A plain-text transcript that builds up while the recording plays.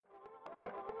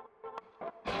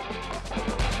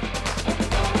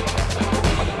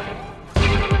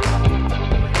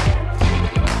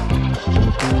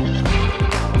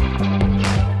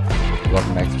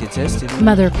Tested.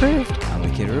 Mother approved. I'm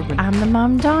the Kid Ruben. I'm the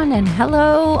Mom Dawn, and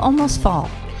hello, almost fall.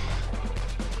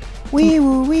 Wee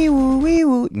woo, wee woo, wee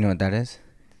woo. You know what that is?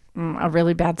 A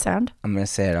really bad sound. I'm gonna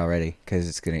say it already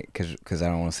because I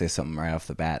don't want to say something right off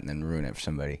the bat and then ruin it for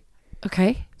somebody.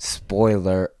 Okay.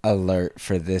 Spoiler alert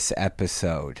for this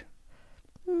episode.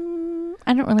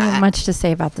 I don't really have much to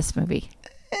say about this movie.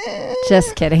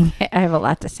 Just kidding. I have a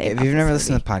lot to say. If you've never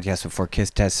listened to the podcast before, Kiss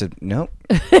Tested. Nope.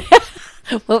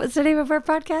 What was the name of our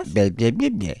podcast?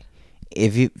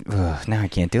 If you now I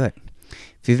can't do it.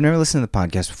 If you've never listened to the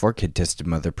podcast before, Kid Tested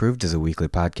Mother Approved is a weekly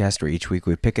podcast where each week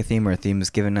we pick a theme or a theme is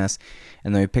given us,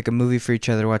 and then we pick a movie for each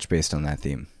other to watch based on that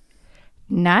theme.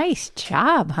 Nice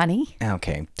job, honey.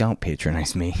 Okay, don't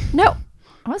patronize me. No,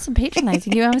 I wasn't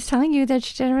patronizing you. I was telling you that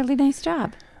you did a really nice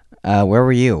job. Where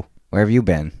were you? Where have you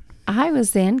been? I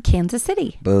was in Kansas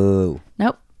City. Boo.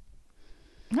 Nope.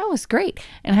 That was great.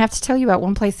 And I have to tell you about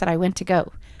one place that I went to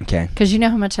go. Okay. Because you know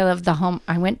how much I love the home.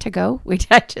 I went to go.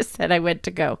 I just said I went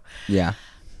to go. Yeah.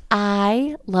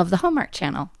 I love the Hallmark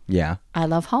Channel. Yeah. I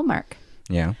love Hallmark.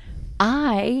 Yeah.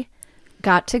 I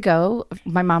got to go.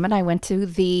 My mom and I went to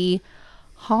the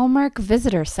Hallmark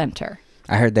Visitor Center.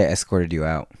 I heard they escorted you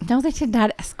out. No, they did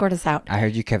not escort us out. I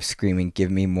heard you kept screaming,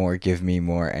 give me more,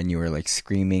 and you were like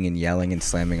screaming and yelling and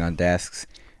slamming on desks,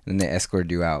 and they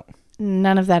escorted you out.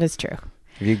 None of that is true.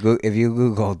 If you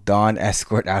Google Dawn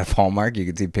escort out of Hallmark, you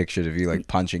can see pictures of you like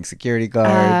punching security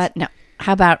guards. No.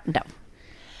 How about no?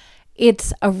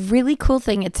 It's a really cool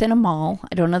thing. It's in a mall.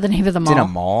 I don't know the name of the mall. It's in a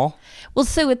mall? Well,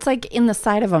 so it's like in the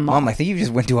side of a mall. Mom, I think you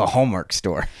just went to a Hallmark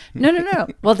store. No.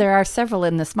 Well, there are several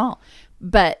in this mall.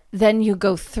 But then you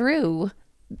go through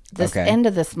this end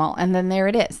of this mall, and then there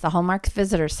it is, the Hallmark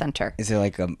Visitor Center. Is it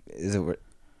like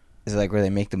where they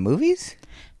make the movies?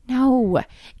 No.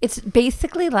 It's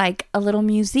basically like a little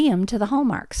museum to the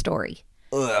Hallmark story.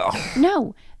 Ugh.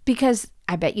 No, because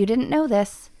I bet you didn't know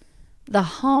this. The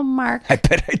Hallmark... I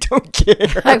bet I don't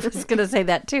care. I was going to say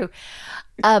that too.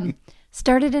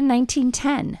 Started in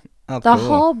 1910. Oh, the cool.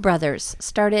 Hall brothers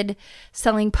started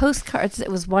selling postcards. It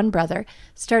was one brother.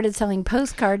 Started selling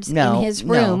postcards in his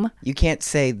room. No, you can't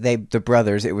say the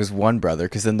brothers. It was one brother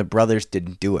because then the brothers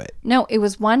didn't do it. No, it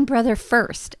was one brother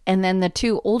first, and then the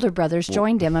two older brothers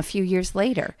joined him a few years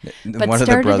later. But one of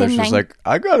the brothers was like,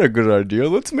 I got a good idea.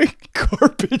 Let's make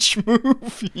garbage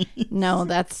movies. No,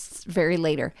 that's very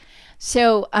later.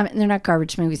 So they're not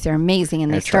garbage movies. They're amazing,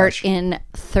 and they They're start trash. in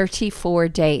 34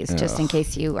 days, just in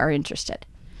case you are interested.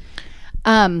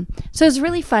 So it's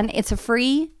really fun. It's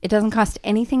it doesn't cost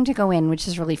anything to go in, which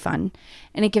is really fun.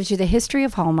 And it gives you the history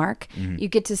of Hallmark. Mm-hmm. You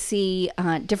get to see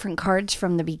different cards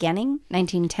from the beginning,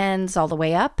 1910s all the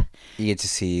way up. You get to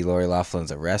see Lori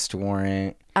Loughlin's arrest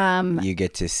warrant. You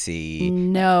get to see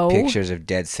pictures of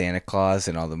dead Santa Claus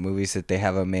and all the movies that they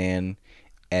have him in.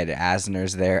 Ed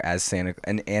Asner's there as Santa.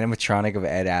 An animatronic of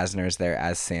Ed Asner's there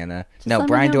as Santa.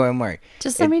 Brian Doyle Murray.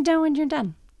 Just let me know when you're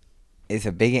done. It's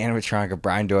a big animatronic of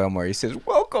Brian Doyle Murray. He says,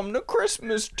 "Welcome to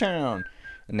Christmas Town."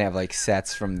 And they have like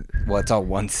sets from, it's all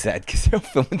one set because they'll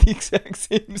film the exact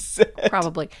same set.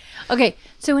 Probably. Okay.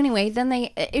 So anyway, then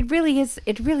it really is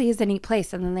a neat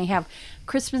place. And then they have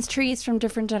Christmas trees from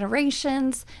different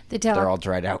generations. They're all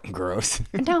dried out and gross.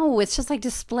 No, it's just like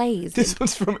displays. This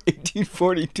one's from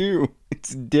 1842.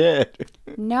 It's dead.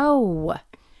 No.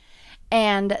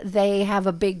 And they have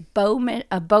a big bow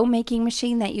making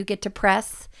machine that you get to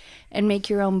press and make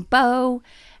your own bow.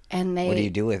 And What do you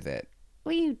do with it?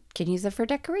 Well, you can use it for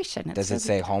decoration. Does it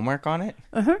say Hallmark on it?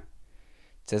 Uh-huh. It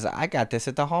says, I got this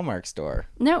at the Hallmark store.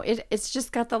 No, it's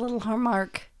just got the little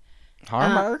Hallmark.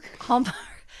 Hallmark?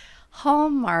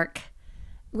 Hallmark.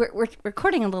 We're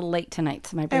recording a little late tonight,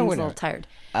 so my brain's a little tired.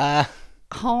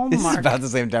 Hallmark. This is about the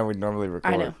same time we normally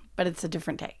record. I know, but it's a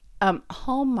different day.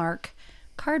 Hallmark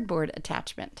cardboard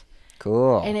attachment.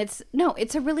 Cool. And it's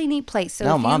a really neat place.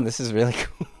 So Mom, this is really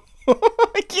cool.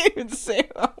 I can't even say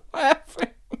it. I'm laughing.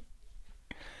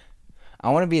 I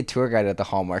want to be a tour guide at the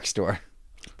Hallmark store.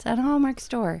 It's at a Hallmark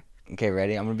store. Okay,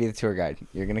 ready? I'm going to be the tour guide.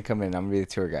 You're going to come in. I'm going to be the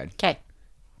tour guide. Okay.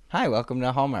 Hi, welcome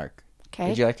to Hallmark. Okay.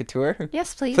 Would you like a tour?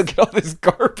 Yes, please. Look at all this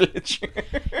garbage.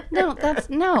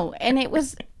 And it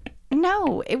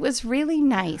was really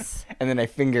nice. And then I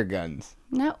finger guns.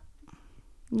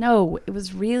 No, it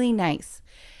was really nice.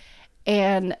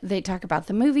 And they talk about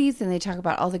the movies, and they talk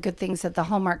about all the good things that the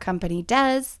Hallmark company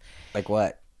does. Like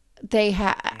what?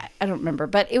 I don't remember,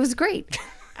 but it was great.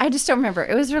 I just don't remember.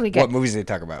 It was really good. What movies did they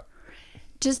talk about?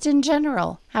 Just in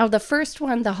general. How the first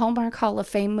one, the Hallmark Hall of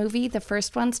Fame movie, the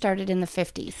first one started in the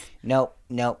 50s. No.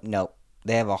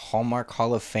 They have a Hallmark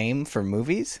Hall of Fame for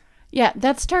movies? Yeah,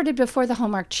 that started before the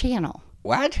Hallmark Channel.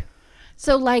 What?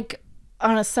 So like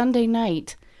on a Sunday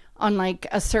night on like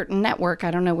a certain network,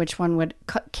 I don't know which one would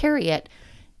carry it,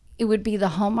 it would be the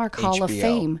Hallmark Hall of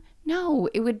Fame. No,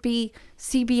 it would be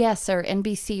CBS or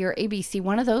NBC or ABC,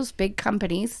 one of those big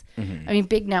companies,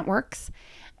 big networks.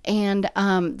 And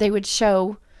they would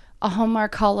show a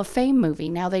Hallmark Hall of Fame movie.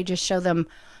 Now they just show them,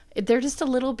 they're just a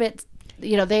little bit,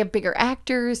 they have bigger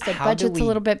actors, the budget's a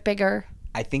little bit bigger.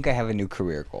 I think I have a new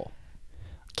career goal.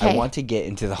 I want to get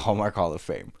into the Hallmark Hall of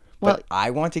Fame. But I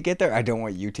want to get there. I don't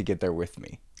want you to get there with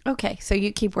me. Okay, so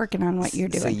you keep working on what you're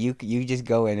doing. So you just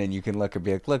go in and you can look and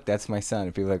be like, look, that's my son.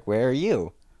 And people are like, where are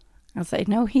you? I'll say,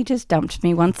 no, he just dumped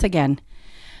me once again.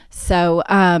 So,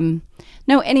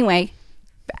 anyway,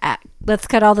 let's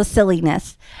cut all the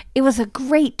silliness. It was a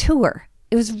great tour.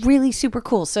 It was really super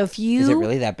cool. So if you... Is it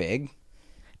really that big?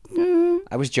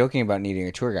 I was joking about needing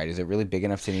a tour guide. Is it really big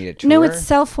enough to need a tour? No, it's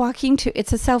self-walking.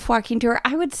 It's a self-walking tour.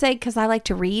 I would say, because I like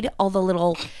to read all the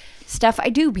little... stuff I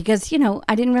do because,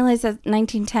 I didn't realize that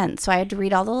 1910. So I had to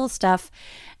read all the little stuff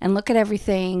and look at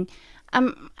everything.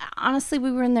 Honestly, we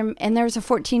were in there and there's a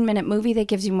 14-minute movie that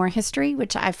gives you more history,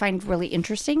 which I find really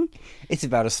interesting. It's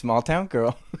about a small town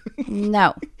girl.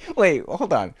 No. Wait,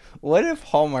 hold on. What if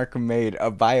Hallmark made a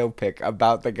biopic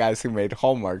about the guys who made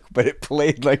Hallmark, but it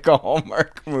played like a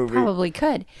Hallmark movie? Probably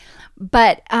could.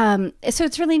 But, so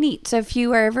it's really neat. So if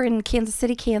you are ever in Kansas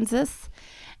City, Kansas,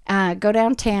 go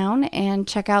downtown and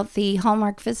check out the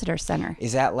Hallmark Visitor Center.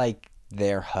 Is that like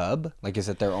their hub? Like, is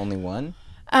it their only one?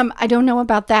 I don't know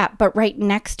about that, but right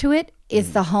next to it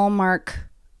is the Hallmark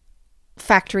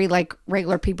factory, like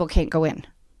regular people can't go in.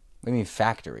 What do you mean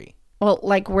factory? Well,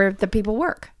 like where the people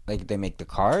work. Like they make the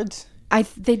cards?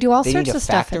 They do all sorts of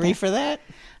stuff. They need a factory for that?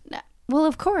 Well,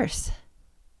 of course.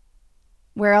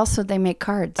 Where else would they make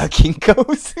cards? A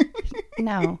Kinko's?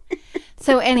 No.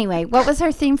 So anyway, what was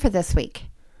our theme for this week?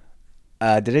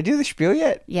 Did I do the spiel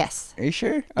yet? Yes. Are you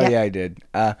sure? Oh, yeah, I did.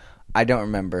 I don't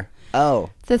remember. Oh.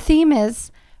 The theme is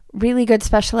really good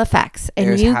special effects.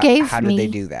 And how did they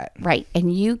do that? Right.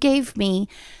 And you gave me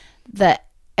the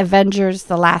Avengers,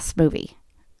 the last movie.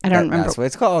 I don't remember. That's what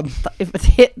it's called. It was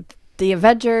the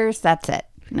Avengers. That's it.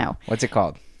 No. What's it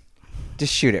called?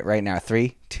 Just shoot it right now.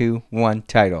 3, 2, 1,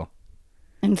 title.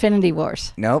 Infinity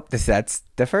Wars. Nope. That's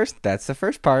the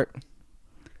first part.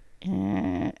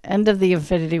 End of the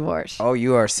Infinity Wars. Oh,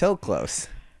 you are so close.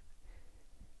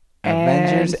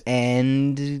 Avengers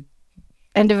End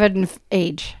of an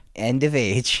Age. End of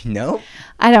Age. Nope.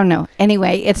 I don't know.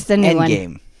 Anyway, it's the new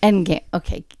one. Endgame.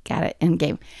 Okay, got it.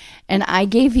 Endgame. And I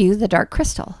gave you the Dark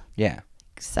Crystal. Yeah.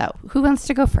 So who wants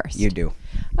to go first? You do.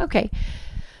 Okay.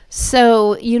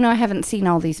 So, I haven't seen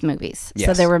all these movies. Yes.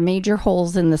 So there were major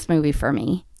holes in this movie for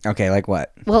me. Okay, like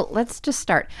what? Well, let's just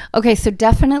start. Okay, so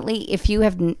definitely if you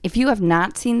have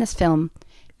not seen this film,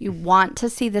 you want to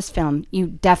see this film, you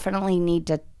definitely need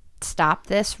to stop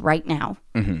this right now.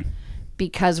 Mm-hmm.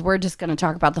 Because we're just going to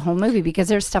talk about the whole movie because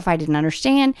there's stuff I didn't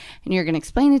understand and you're going to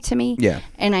explain it to me. Yeah.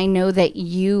 And I know that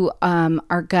you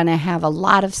are going to have a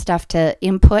lot of stuff to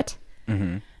input.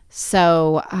 Mm-hmm.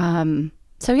 So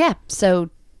yeah.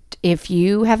 So if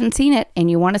you haven't seen it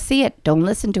and you want to see it, don't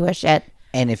listen to us yet.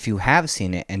 And if you have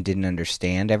seen it and didn't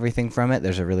understand everything from it,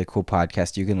 there's a really cool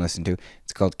podcast you can listen to.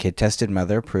 It's called Kid Tested,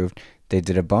 Mother Approved. They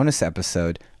did a bonus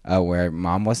episode where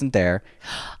Mom wasn't there.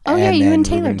 Oh, yeah, you and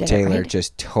Taylor did it, Taylor right?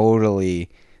 just totally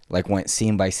went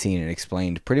scene by scene and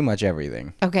explained pretty much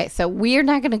everything. Okay, so we're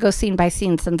not going to go scene by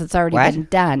scene since it's already been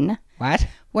done. What?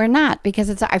 We're not because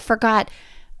I forgot.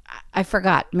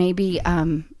 Maybe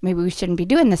we shouldn't be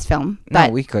doing this film. But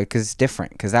no, we could because it's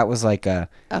different. Because that was like a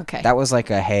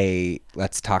hey,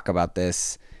 let's talk about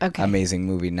this amazing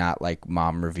movie, not like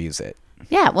Mom reviews it.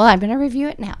 Yeah, well, I'm going to review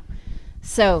it now.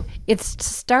 So it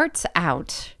starts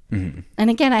out, and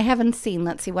again, I haven't seen.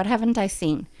 Let's see, what haven't I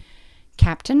seen?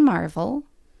 Captain Marvel,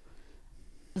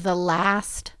 the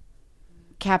last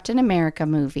Captain America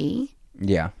movie.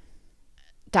 Yeah.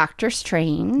 Doctor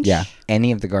Strange. Yeah.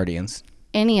 Any of the Guardians.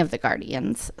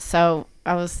 So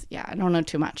I don't know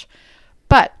too much.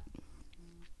 But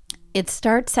it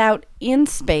starts out in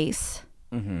space,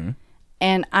 and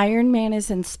Iron Man is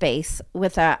in space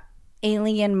with a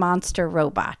alien monster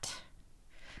robot.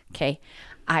 Okay.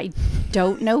 I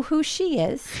don't know who she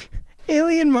is.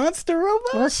 Alien monster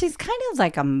robot? Well, she's kind of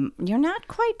like you're not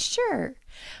quite sure.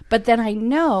 But then I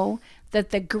know that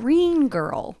the green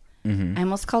girl, I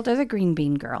almost called her the green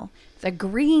bean girl. The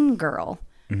green girl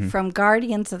from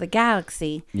Guardians of the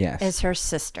Galaxy is her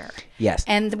sister. Yes.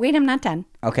 And wait, I'm not done.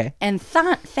 Okay. And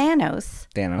Thanos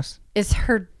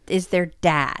is their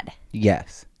dad.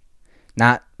 Yes.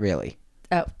 Not really.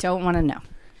 Oh, don't want to know.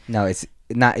 No, it's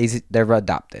not easy. They're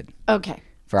adopted. Okay.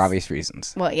 For obvious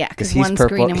reasons. Well, yeah, because one's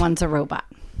green and one's a robot.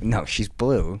 No, she's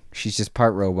blue. She's just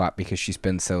part robot because she's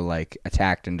been so, like,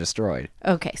 attacked and destroyed.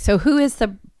 Okay, so who is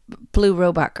the blue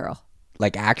robot girl?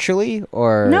 Like, actually?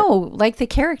 Or... No, like the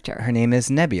character. Her name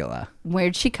is Nebula.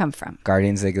 Where'd she come from?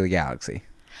 Guardians of the Galaxy.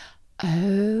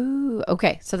 Oh,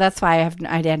 okay. So that's why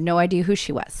I had no idea who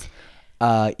she was.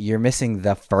 You're missing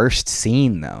the first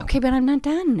scene, though. Okay, but I'm not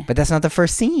done. But that's not the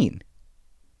first scene.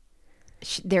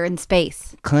 They're in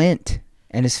space. Clint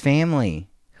and his family.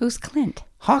 Who's Clint?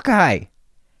 Hawkeye.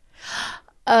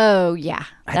 Oh, yeah.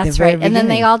 That's right. And then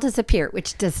they all disappear,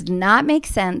 which does not make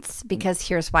sense because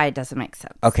here's why it doesn't make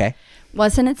sense. Okay.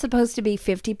 Wasn't it supposed to be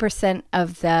 50%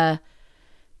 of the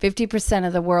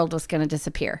world was going to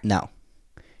disappear? No.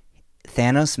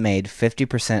 Thanos made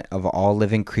 50% of all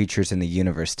living creatures in the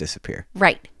universe disappear.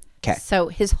 Right. Okay. So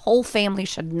his whole family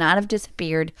should not have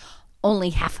disappeared,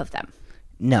 only half of them.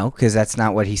 No, because that's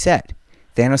not what he said.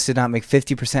 Thanos did not make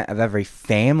 50% of every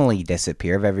family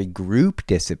disappear, of every group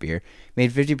disappear.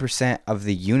 Made 50% of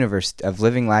the universe, of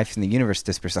living life in the universe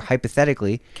disappear. So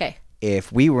hypothetically,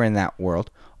 if we were in that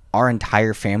world, our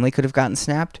entire family could have gotten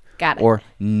snapped. Got it. Or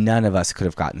none of us could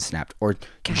have gotten snapped. Or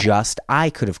I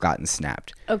could have gotten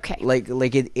snapped. Okay.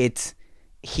 It's...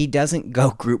 He doesn't go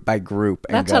group by group.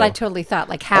 And That's what I totally thought.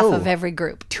 Like half of every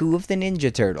group. 2 of the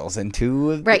Ninja Turtles and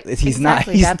 2 of... Right. He's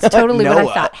exactly. not... He's That's not totally Noah.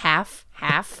 what I thought. Half.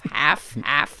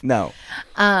 No.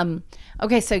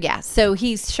 Okay, so yeah. So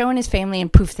he's showing his family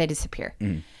and poof, they disappear.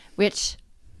 Which,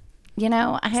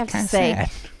 I have to say,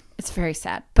 sad. It's very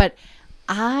sad. But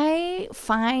I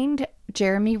find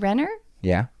Jeremy Renner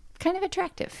kind of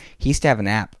attractive. He used to have an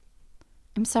app.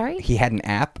 I'm sorry? He had an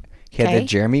app. He had the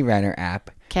Jeremy Renner app.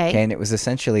 Okay. And it was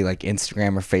essentially like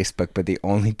Instagram or Facebook, but the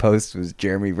only post was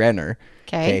Jeremy Renner.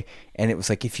 Okay. And it was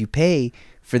like, if you pay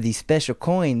for these special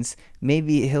coins,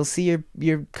 maybe he'll see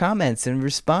your comments and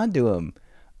respond to them.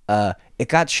 It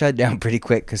got shut down pretty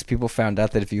quick because people found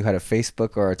out that if you had a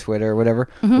Facebook or a Twitter or whatever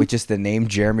with just the name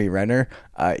Jeremy Renner,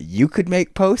 you could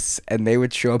make posts and they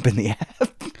would show up in the app.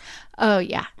 Oh,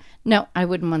 yeah. No, I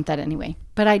wouldn't want that anyway.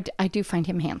 But I do find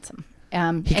him handsome. He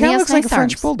kind of looks like a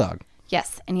French bulldog.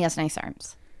 Yes, and he has nice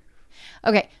arms.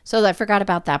 Okay, so I forgot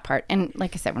about that part. And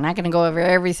like I said, we're not going to go over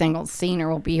every single scene or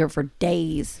we'll be here for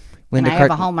days. And I have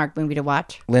a Hallmark movie to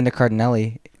watch. Linda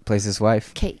Cardinelli plays his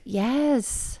wife. Okay,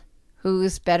 yes.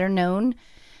 Who's better known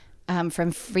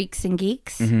from Freaks and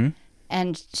Geeks. Mm-hmm.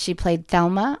 And she played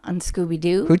Thelma on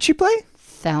Scooby-Doo. Who'd she play?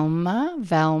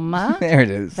 Velma. There it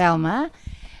is. Velma.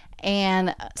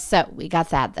 And so we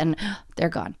got that. Then they're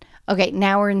gone. Okay,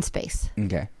 now we're in space.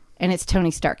 Okay. And it's Tony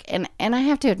Stark. And I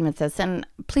have to admit this, and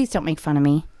please don't make fun of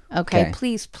me. Okay?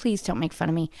 Please don't make fun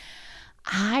of me.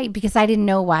 Because I didn't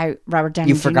know why Robert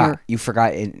Downey Jr. You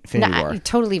forgot Infinity War. I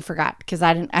totally forgot because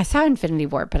I saw Infinity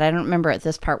War, but I don't remember at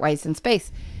this part why he's in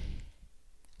space.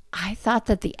 I thought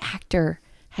that the actor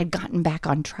had gotten back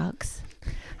on drugs.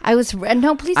 Please don't I'm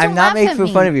laugh not at me.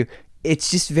 making fun of you. It's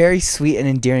just very sweet and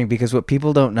endearing because what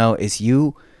people don't know is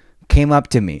you came up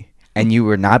to me and you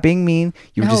were not being mean.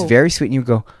 You were just very sweet and you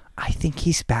go, I think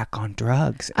he's back on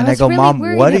drugs. And I go, really, Mom,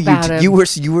 what are you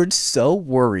you were so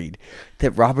worried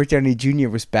that Robert Downey Jr.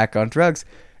 was back on drugs.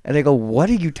 And I go, what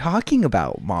are you talking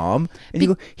about, Mom? And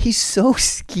you go, he's so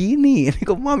skinny. And I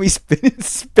go, Mom, he's been in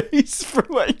space for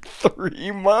like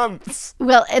 3 months.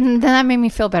 Well, and then that made me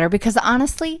feel better because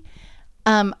honestly,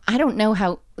 I don't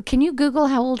know can you Google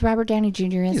how old Robert Downey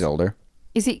Jr. is? He's older.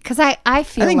 Is he? Because I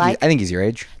think he's your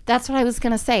age. That's what I was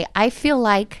going to say. I feel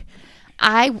like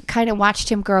I kind of watched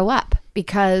him grow up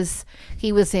because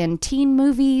he was in teen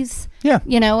movies. Yeah.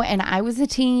 And I was a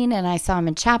teen and I saw him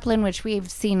in Chaplin, which we've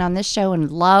seen on this show and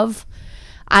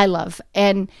I love.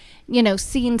 And,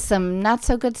 seen some not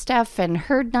so good stuff and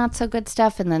heard not so good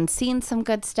stuff and then seen some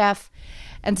good stuff.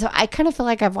 And so I kind of feel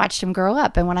like I've watched him grow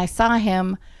up. And when I saw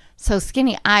him so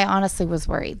skinny, I honestly was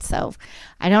worried. So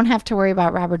I don't have to worry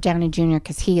about Robert Downey Jr.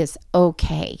 because he is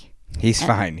okay. He's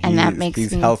fine. And that makes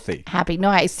he's me healthy. Happy. No,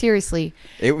 I seriously.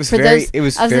 It was very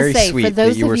sweet. For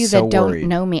those that you of were you so that don't worried.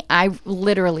 know me, I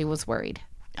literally was worried.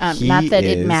 Not that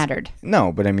it mattered.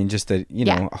 No, but I mean, just that,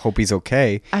 I hope he's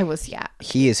okay. I was, yeah.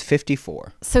 He is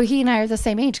 54. So he and I are the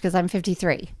same age because I'm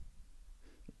 53.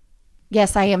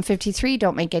 Yes, I am 53.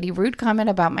 Don't make any rude comment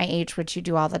about my age, which you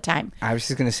do all the time. I was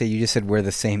just going to say, you just said we're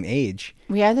the same age.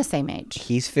 We are the same age.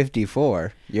 He's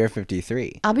 54. You're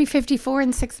 53. I'll be 54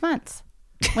 in 6 months.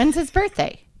 When's his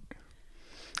birthday?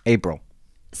 April.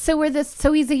 So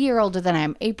he's a year older than I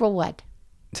am. April what?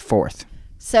 4th.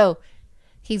 So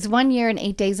he's 1 year and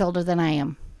 8 days older than I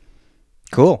am.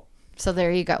 Cool. So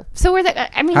there you go. So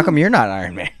how come you're not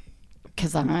Iron Man?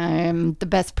 Because I'm the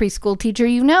best preschool teacher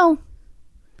you know.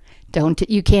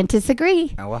 You can't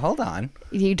disagree. Oh, well, hold on.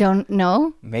 You don't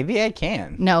know? Maybe I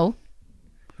can. No.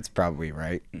 It's probably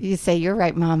right. You say, you're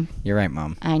right, Mom. You're right,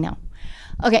 Mom. I know.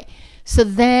 Okay, so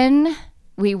then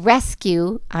we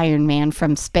rescue Iron Man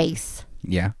from space.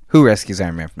 Yeah. Who rescues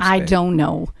Iron Man from space? I don't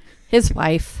know. His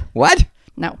wife. What?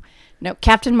 No.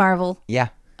 Captain Marvel. Yeah.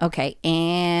 Okay,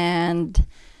 and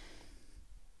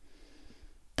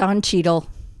Don Cheadle.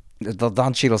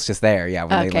 Don Cheadle's just there, yeah,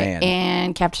 when they land.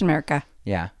 And Captain America.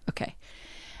 Yeah. Okay.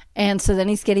 And so then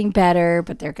he's getting better,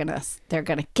 but they're gonna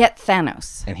get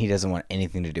Thanos. And he doesn't want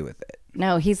anything to do with it.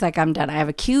 No, he's like, I'm done. I have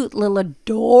a cute little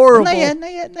adorable. Not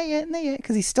yet.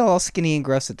 Because he's still all skinny and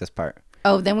gross at this part.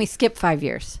 Oh, then we skip 5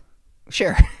 years.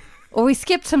 Sure. Or we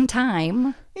skip some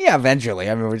time. Yeah, eventually.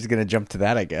 I mean, we're just gonna jump to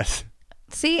that, I guess.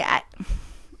 See,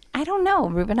 I don't know,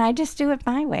 Ruben. I just do it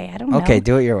my way. I don't know. Okay,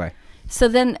 do it your way. So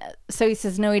he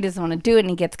says no, he doesn't want to do it, and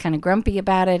he gets kind of grumpy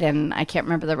about it, and I can't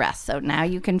remember the rest. So now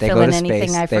you can fill in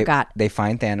anything I forgot. They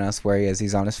find Thanos where he is.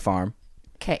 He's on his farm.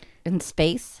 Okay, in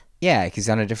space? Yeah, he's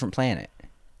on a different planet.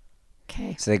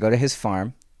 Okay. So they go to his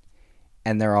farm,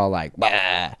 and they're all like,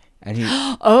 bah! And he...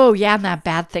 Oh, yeah, and that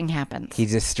bad thing happens. He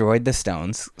destroyed the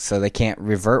stones, so they can't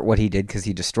revert what he did because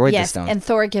he destroyed the stones. And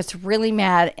Thor gets really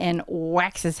mad and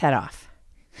whacks his head off.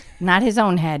 Not his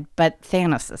own head, but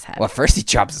Thanos' head. Well, first he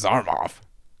chops his arm off.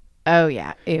 Oh,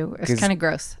 yeah. Ew. It was kind of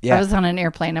gross. Yeah. I was on an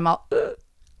airplane. I'm all...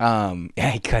 Yeah,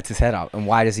 he cuts his head off. And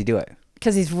why does he do it?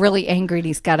 Because he's really angry and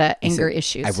he's got anger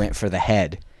issues. I went for the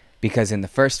head. Because in the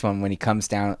first one, when he comes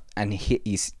down and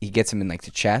he gets him in like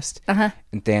the chest, and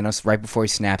Thanos, right before he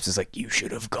snaps, is like, "You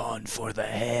should have gone for the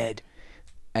head,"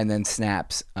 and then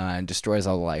snaps and destroys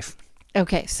all the life.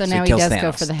 Okay, so now he does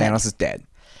go for the head. Thanos is dead.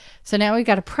 So now we've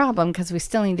got a problem because we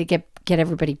still need to get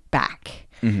everybody back.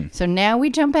 Mm-hmm. So now we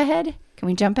jump ahead. Can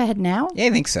we jump ahead now? Yeah, I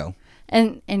think so.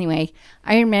 And anyway,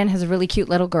 Iron Man has a really cute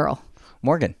little girl.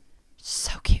 Morgan.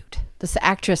 So cute. This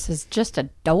actress is just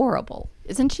adorable.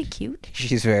 Isn't she cute?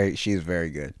 She's very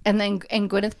good. And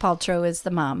Gwyneth Paltrow is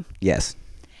the mom. Yes.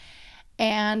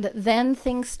 And then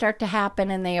things start to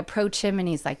happen and they approach him and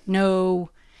he's like, no,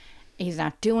 he's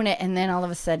not doing it. And then all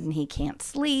of a sudden he can't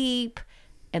sleep.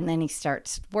 And then he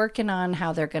starts working on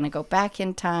how they're going to go back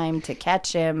in time to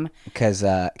catch him. Because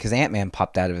Ant-Man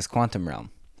popped out of his quantum realm.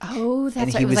 Oh,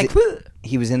 that's right.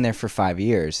 He was in there for 5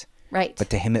 years. Right. But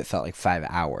to him it felt like 5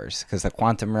 hours because the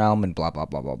quantum realm and blah, blah,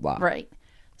 blah, blah, blah. Right.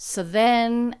 So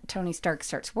then Tony Stark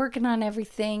starts working on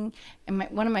everything. And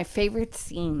one of my favorite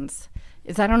scenes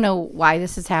is, I don't know why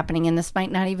this is happening, and this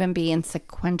might not even be in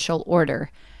sequential order,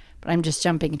 but I'm just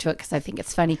jumping into it because I think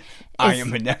it's funny. I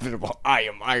am inevitable. I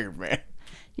am Iron Man.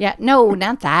 Yeah, no,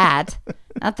 not that.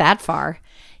 Not that far.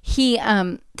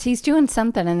 He's doing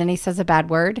something, and then he says a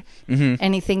bad word,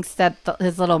 and he thinks that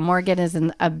his little Morgan is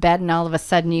in a bed, and all of a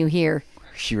sudden you hear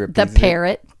the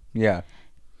parrot. Yeah.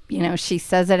 You know, she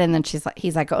says it, and then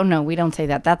he's like, "Oh no, we don't say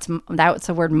that. That's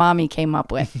a word Mommy came up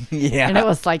with." Yeah, and it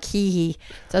was like he.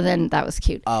 So then that was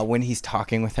cute. When he's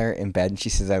talking with her in bed, and she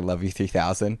says, "I love you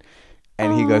 3000,"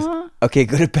 and he goes, "Okay,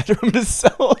 go to bed. I'm gonna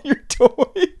sell all your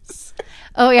toys."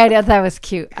 Oh yeah, I thought that was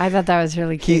cute. I thought that was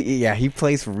really cute. He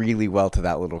plays really well to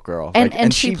that little girl,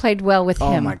 and she played well with him.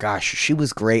 Oh my gosh, she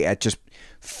was great at just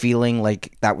feeling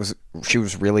like she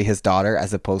was really his daughter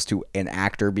as opposed to an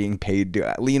actor being paid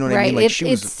to, you know what I mean? Like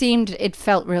it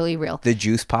felt really real. The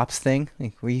Juice Pops thing,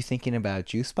 like, were you thinking about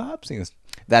Juice Pops? He goes,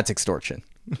 that's extortion.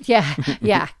 Yeah,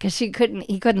 because he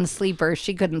couldn't sleep, or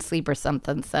she couldn't sleep or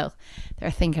something, so they're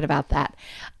thinking about that.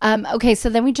 Okay, so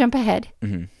then we jump ahead.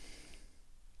 Mm-hmm.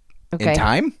 Okay. In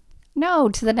time? No,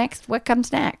 to the next, what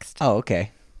comes next? Oh,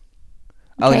 okay.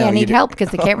 Okay, I need help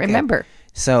because I can't remember.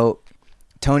 So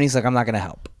Tony's like, I'm not going to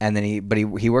help. And then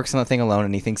he works on the thing alone,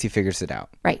 and he thinks he figures it out.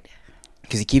 Right.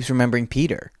 Because he keeps remembering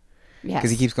Peter. Yes.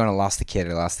 Because he keeps going, I lost the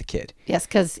kid. Yes,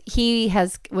 because he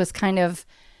was kind of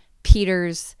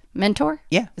Peter's mentor.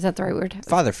 Yeah. Is that the right word?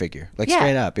 Father figure. Like,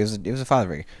 straight up. It was a father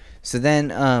figure. So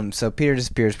then, so Peter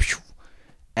disappears.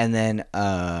 And then,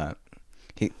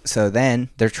 so then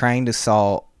they're trying to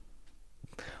solve...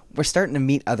 We're starting to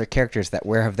meet other characters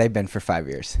where have they been for 5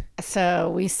 years? So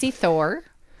we see Thor,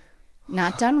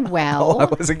 not done well. Oh, I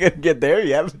wasn't going to get there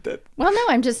yet. Well,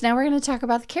 no, now we're going to talk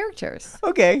about the characters.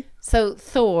 Okay. So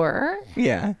Thor.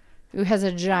 Yeah. Who has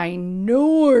a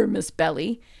ginormous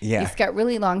belly. Yeah. He's got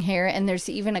really long hair, and there's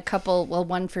even a couple, well,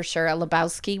 one for sure, a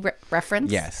Lebowski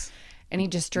reference. Yes. And he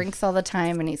just drinks all the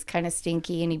time, and he's kind of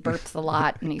stinky, and he burps a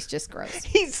lot, and he's just gross.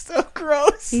 He's so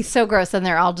gross. He's so gross, and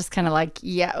they're all just kind of like,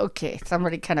 yeah, okay.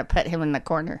 Somebody kind of put him in the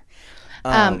corner.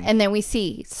 And then we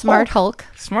see Smart Hulk.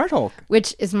 Smart Hulk.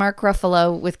 Which is Mark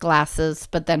Ruffalo with glasses,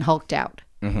 but then hulked out.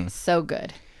 Mm-hmm. So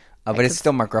good. But it's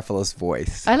still Mark Ruffalo's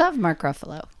voice. I love Mark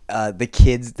Ruffalo. the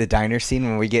kids, the diner scene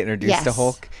when we get introduced to Yes.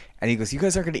 Hulk, and he goes, "You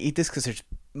guys aren't going to eat this because there's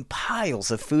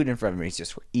piles of food in front of me." He's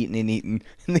just eating and eating,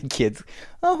 and the kids,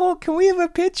 "Oh, Hulk, can we have a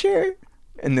picture?"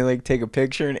 And they like take a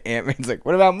picture, and Ant-Man's like,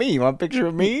 "What about me? You want a picture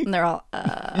of me?" And they're all,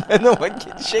 And the one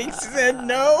kid shakes his head,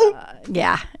 "No."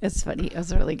 yeah, it's funny. It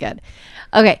was really good.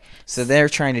 Okay. So they're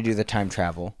trying to do the time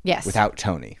travel Yes. without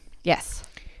Tony. Yes.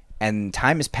 And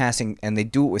time is passing, and they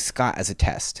do it with Scott as a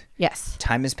test. Yes.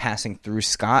 Time is passing through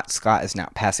Scott. Scott is now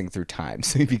passing through time.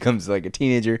 So he becomes like a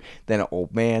teenager, then an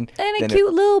old man. And a then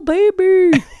cute little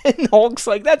baby. And Hulk's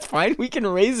like, "That's fine. We can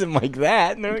raise him like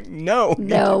that." And they're like, "No.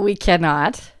 No, we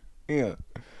cannot. Yeah.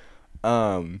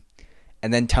 And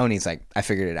then Tony's like, "I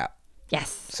figured it out." Yes.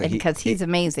 So because he's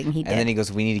amazing. He did. And then he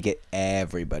goes, "We need to get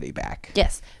everybody back."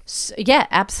 Yes. So, yeah,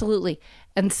 absolutely.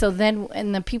 And so then,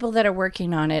 and the people that are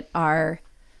working on it are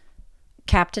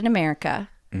Captain America,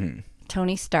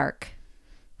 Tony Stark,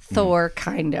 Thor,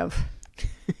 kind of,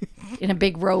 in a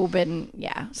big robe and,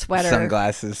 sweater.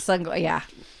 Sunglasses.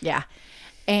 Yeah.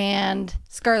 And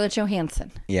Scarlett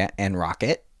Johansson. Yeah, and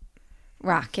Rocket.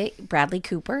 Bradley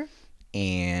Cooper.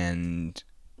 And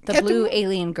The blue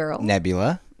alien girl.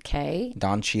 Nebula. Okay.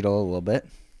 Don Cheadle a little bit.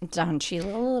 Don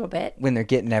Cheadle a little bit. When they're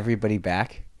getting everybody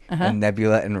back, and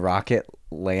Nebula and Rocket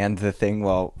land the thing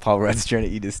while Paul Rudd's trying to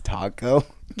eat his taco.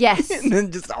 Yes. And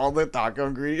then just all the taco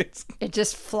ingredients. It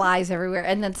just flies everywhere.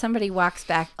 And then somebody walks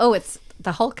back. Oh, it's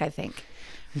the Hulk, I think.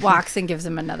 Walks and gives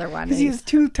him another one. He has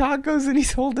 2 tacos and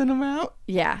he's holding them out.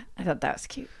 Yeah, I thought that was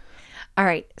cute. All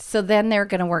right, so then they're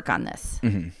going to work on this.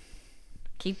 Mm-hmm.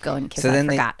 Keep going, because I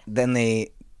forgot.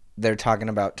 They're talking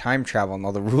about time travel and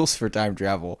all the rules for time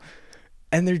travel.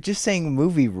 And they're just saying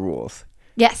movie rules.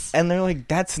 Yes. And they're like,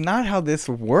 that's not how this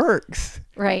works.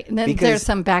 Right. And then there's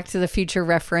some Back to the Future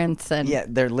reference. And yeah,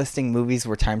 they're listing movies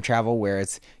where time travel, where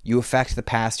it's you affect the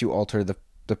past, you alter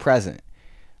the present.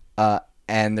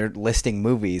 And they're listing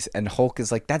movies. And Hulk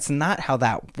is like, that's not how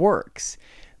that works.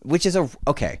 Which is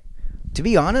okay. To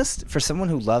be honest, for someone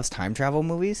who loves time travel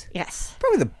movies, yes,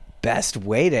 probably the best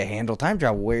way to handle time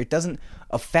travel, where it doesn't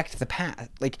affect the past.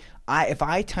 Like, if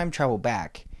I time travel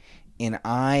back and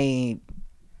I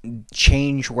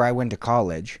change where I went to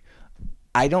college,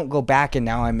 I don't go back and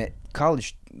now I'm at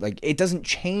college. Like, it doesn't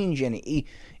change any.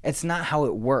 It's not how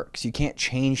it works. You can't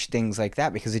change things like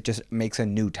that because it just makes a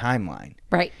new timeline.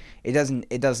 Right. It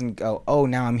doesn't go, oh,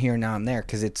 now I'm here, now I'm there,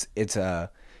 because it's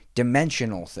a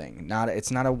dimensional thing.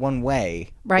 It's not a one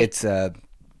way. Right. It's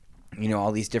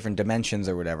all these different dimensions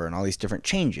or whatever, and all these different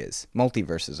changes,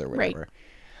 multiverses or whatever.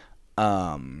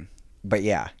 Right. But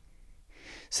yeah.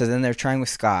 So then they're trying with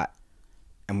Scott,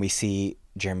 and we see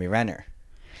Jeremy Renner.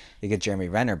 They get Jeremy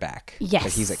Renner back. Yes.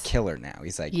 But he's a killer now.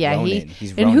 He's like Ronan.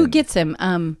 He's Ronan. And who gets him?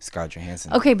 Scarlett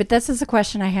Johansson. Okay, but this is a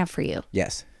question I have for you.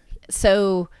 Yes.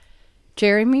 So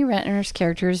Jeremy Renner's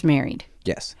character is married.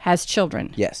 Yes. Has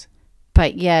children. Yes.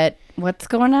 But yet, what's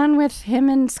going on with him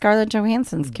and Scarlett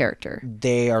Johansson's character?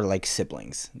 They are like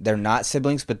siblings. They're not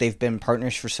siblings, but they've been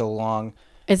partners for so long.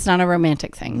 It's not a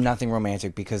romantic thing. Nothing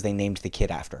romantic, because they named the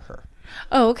kid after her.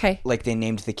 Oh, okay. Like, they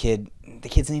named the kid. The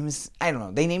kid's name is, I don't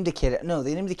know. They named the kid. No,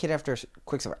 they named the kid after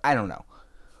Quicksilver. I don't know.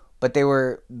 But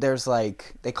there's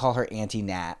like, they call her Auntie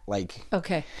Nat. Like,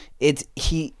 okay.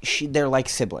 They're like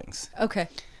siblings. Okay.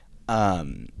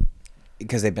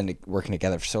 Because they've been working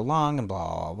together for so long and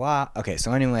blah, blah, blah. Okay,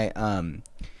 so anyway,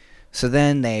 so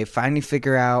then they finally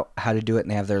figure out how to do it,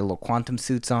 and they have their little quantum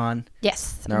suits on.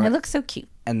 Yes, and they look so cute.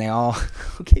 And they all,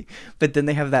 okay, but then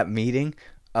they have that meeting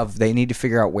of they need to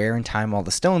figure out where in time all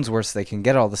the stones were so they can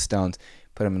get all the stones,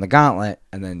 put them in the gauntlet,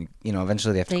 and then,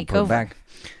 eventually they have to put them back.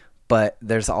 But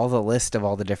there's all the list of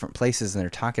all the different places, and they're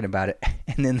talking about it,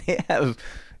 and then they have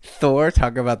Thor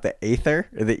talk about the ether,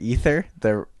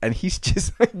 and he's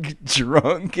just like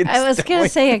drunk. And I was going to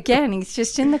say again, he's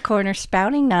just in the corner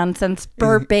spouting nonsense,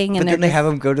 burping. But then they have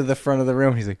him go to the front of the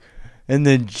room. He's like, and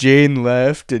then Jane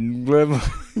left, and blah, blah.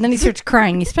 And then he starts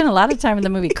crying. He spent a lot of time in the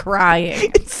movie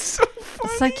crying. It's so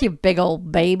funny. It's like, you big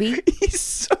old baby. He's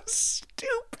so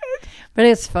stupid. But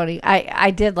it's funny.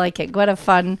 I did like it. What a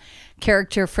fun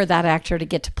character for that actor to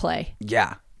get to play.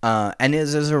 Yeah. And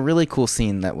there's a really cool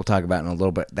scene that we'll talk about in a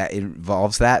little bit that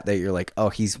involves that you're like, oh,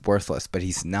 he's worthless, but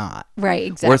he's not. Right,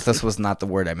 exactly. Worthless was not the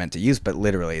word I meant to use, but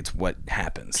literally it's what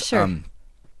happens. Sure.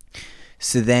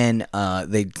 So then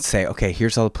they say, okay,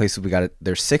 here's all the places we got to,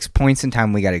 there's 6 points in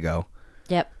time we got to go.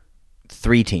 Yep.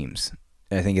 3 teams.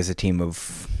 I think it's a team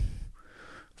of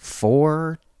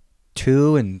 4,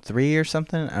 2, and 3 or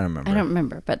something. I don't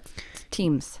remember, but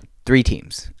teams. 3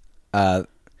 teams.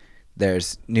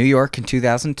 There's New York in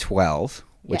 2012,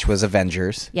 which was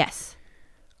Avengers. Yes.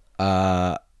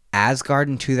 Asgard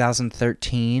in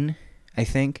 2013, I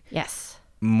think. Yes.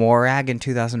 Morag in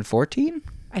 2014.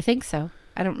 I think so.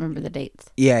 I don't remember the dates.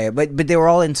 Yeah, but they were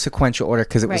all in sequential order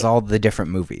because it was all the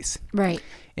different movies. Right.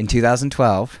 In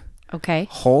 2012, okay,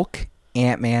 Hulk,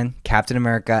 Ant-Man, Captain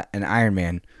America, and Iron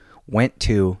Man went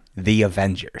to the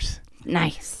Avengers.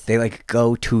 Nice. They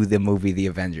go to the movie The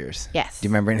Avengers. Yes. Do you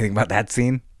remember anything about that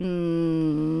scene?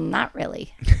 Not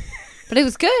really. But it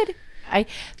was good.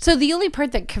 So the only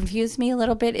part that confused me a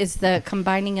little bit is the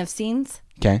combining of scenes.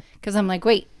 Okay. Because I'm like,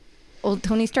 wait, old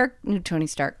Tony Stark, new Tony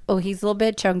Stark. Oh, he's a little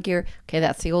bit chunkier. Okay,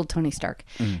 that's the old Tony Stark.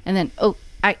 And then,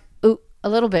 a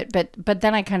little bit. But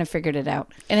then I kind of figured it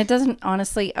out. And it doesn't,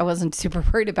 honestly, I wasn't super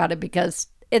worried about it because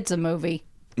it's a movie.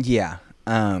 Yeah.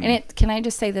 And can I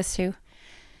just say this too?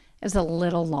 It's a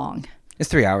little long. It's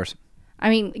 3 hours. I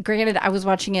mean, granted, I was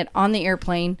watching it on the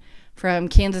airplane from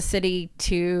Kansas City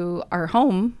to our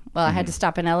home. Well, I had to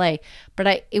stop in LA,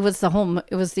 but it was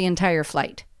the entire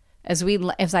flight. As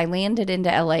I landed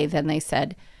into LA, then they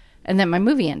said, and then my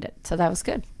movie ended. So that was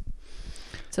good.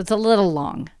 So it's a little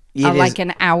long. Like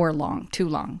an hour long, too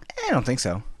long. I don't think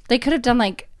so. They could have done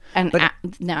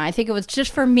no, I think it was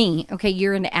just for me. Okay,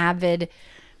 you're an avid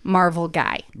Marvel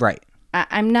guy. Right.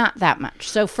 I'm not that much.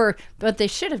 So what they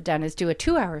should have done is do a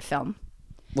 2-hour film.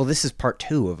 Well, this is part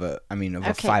 2 of a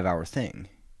 5-hour thing.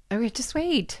 Okay, just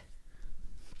wait.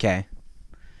 Okay.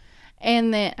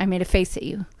 And then I made a face at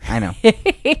you. I know.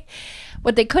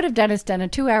 What they could have done is done a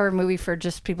 2-hour movie for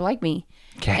just people like me.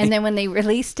 Okay. And then when they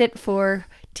released it for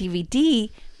DVD,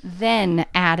 then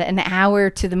add an hour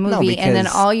to the movie. And then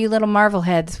all you little Marvel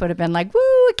heads would have been like, woo,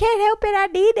 I can't help it. I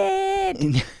need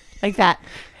it. Like that.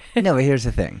 No, but here's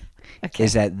the thing. Okay.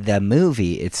 Is that the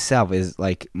movie itself is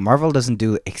Marvel doesn't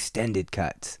do extended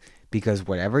cuts because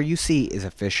whatever you see is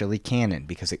officially canon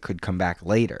because it could come back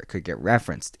later. It could get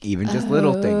referenced. Even just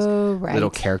little things. Right. Little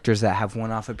characters that have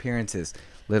one-off appearances.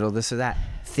 Little this or that.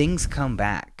 Things come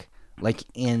back. This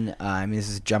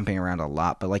is jumping around a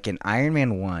lot, but in Iron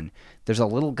Man 1, there's a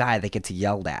little guy that gets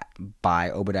yelled at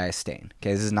by Obadiah Stane.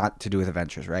 Okay, this is not to do with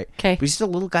Avengers, right? Okay. But he's just a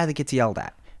little guy that gets yelled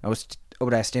at.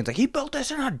 Obadiah Stane's like, he built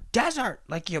this in a desert.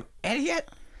 You idiot.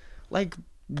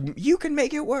 You can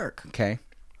make it work. Okay.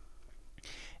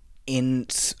 In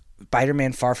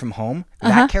Spider-Man Far From Home,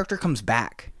 that character comes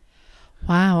back.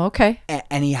 Wow, okay.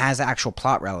 And he has actual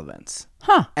plot relevance.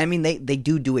 Huh. I mean, they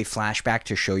do a flashback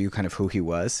to show you kind of who he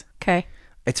was. Okay.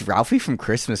 It's Ralphie from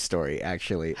Christmas Story,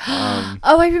 actually.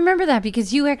 I remember that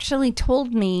because you actually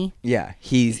told me. Yeah,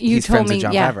 he's friends with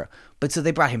Jon Favreau. But so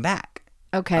they brought him back.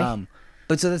 Okay.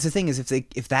 But so that's the thing is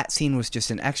if that scene was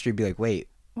just an extra, you'd be like, wait,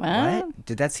 what?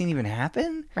 Did that scene even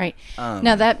happen? Right.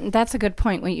 No, that's a good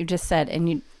point, what you just said.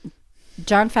 And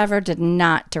Jon Favreau did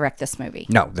not direct this movie.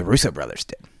 No, the Russo brothers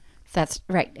did. That's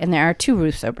right. And there are 2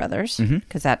 Russo brothers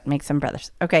because that makes them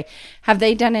brothers. Okay. Have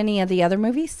they done any of the other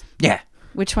movies? Yeah.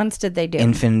 Which ones did they do?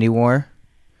 Infinity War.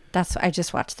 I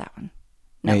just watched that one.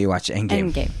 No, you watched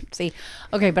Endgame. Endgame. See.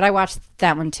 Okay, but I watched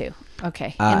that one too.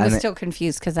 Okay. And was still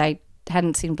confused because I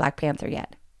hadn't seen Black Panther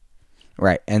yet.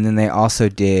 Right. And then they also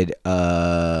did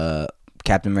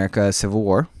Captain America Civil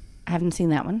War. I haven't seen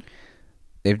that one.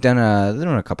 They're doing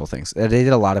a couple things. They did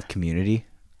a lot of Community,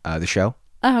 the show.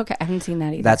 Oh, okay. I haven't seen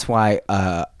that either. That's why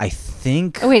I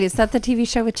think... Oh, wait. Is that the TV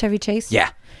show with Chevy Chase? Yeah.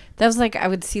 That was I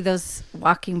would see those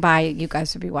walking by. You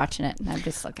guys would be watching it, and I'd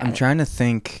just look at it. I'm trying to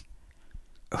think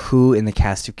who in the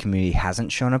cast of Community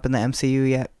hasn't shown up in the MCU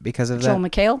yet because of Joel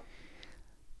that. McHale?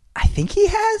 I think he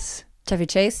has. Chevy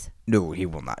Chase? No, he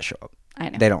will not show up. I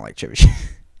know. They don't like Chevy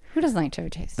Chase. Who doesn't like Chevy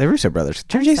Chase? The Russo brothers.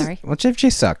 Sorry. Well, Chevy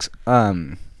Chase sucks.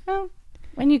 Well,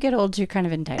 when you get old, you're kind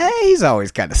of entitled. He's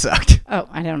always kind of sucked. Oh,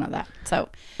 I don't know that. So.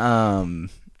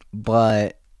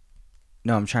 But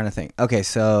no, I'm trying to think. Okay,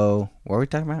 so what were we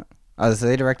talking about? Oh, so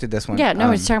they directed this one. Yeah, no,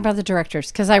 we're talking about the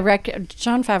directors because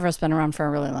Jon Favreau's been around for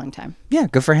a really long time. Yeah,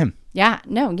 good for him. Yeah,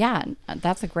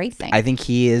 that's a great thing. I think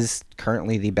he is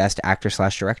currently the best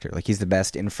actor/director. He's the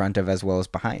best in front of as well as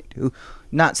behind.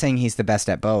 Not saying he's the best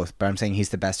at both, but I'm saying he's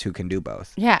the best who can do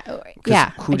both. Yeah,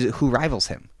 yeah. Who rivals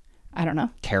him? I don't know.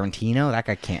 Tarantino? That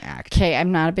guy can't act. Okay,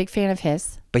 I'm not a big fan of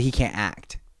his. But he can't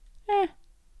act.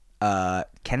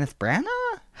 Kenneth Branagh?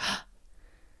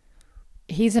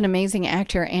 He's an amazing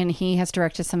actor, and he has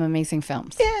directed some amazing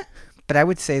films. Yeah. But I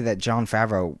would say that Jon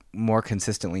Favreau more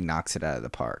consistently knocks it out of the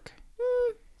park.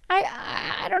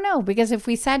 I don't know, because if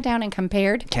we sat down and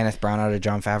compared... Kenneth Branagh to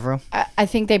Jon Favreau? I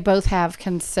think they both have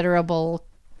considerable...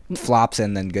 flops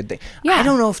and then good things. Yeah. I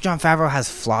don't know if Jon Favreau has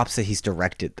flops that he's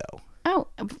directed, though. Oh,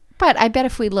 but I bet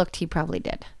if we looked, he probably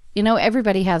did.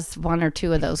 Everybody has 1 or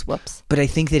 2 of those whoops. But I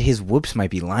think that his whoops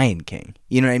might be Lion King.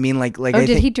 You know what I mean?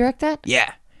 Did he direct that?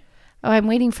 Yeah. Oh, I'm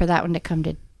waiting for that one to come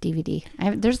to DVD.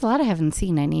 There's a lot I haven't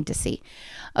seen. I need to see.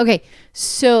 Okay,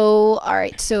 so all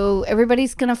right, so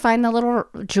everybody's gonna find the little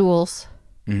jewels,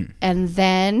 and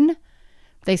then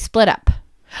they split up.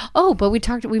 Oh, but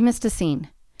we missed a scene.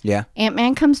 Yeah.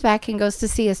 Ant-Man comes back and goes to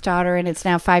see his daughter, and it's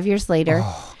now 5 years later,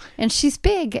 and she's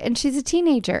big and she's a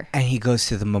teenager. And he goes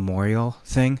to the memorial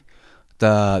thing.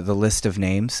 The list of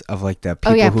names of like the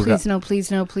people please no,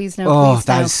 please no, please no. Oh, please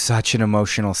that no. is such an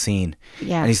emotional scene.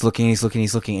 Yeah. And he's looking,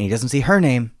 and he doesn't see her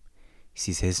name. He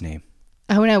sees his name.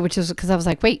 Oh, no, which is because I was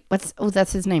like, wait,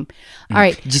 that's his name. All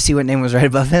right. Did you see what name was right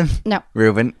above him? No.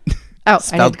 Reuben. Oh,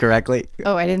 spelled correctly.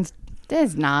 Oh, I didn't. It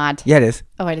is not. Yeah, it is.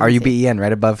 Oh, I didn't R-U-B-E-N,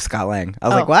 right above Scott Lang. I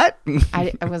was like, what?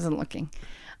 I wasn't looking.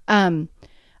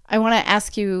 I want to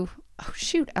ask you, oh,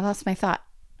 shoot, I lost my thought.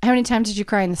 How many times did you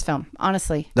cry in this film,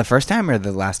 honestly? The first time or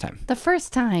the last time? The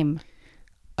first time.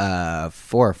 4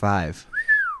 or 5.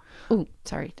 Oh,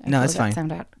 sorry. No, it's fine.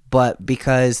 Sound out. But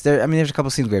because there's a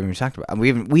couple scenes we haven't even talked about.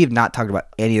 We have not talked about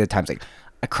any of the times. Like,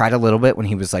 I cried a little bit when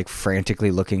he was like frantically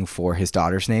looking for his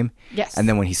daughter's name. Yes. And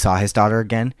then when he saw his daughter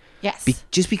again. Yes.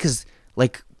 Just because,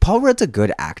 like, Paul Rudd's a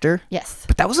good actor. Yes.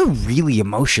 But that was a really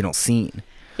emotional scene.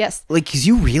 Yes. Like, because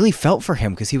you really felt for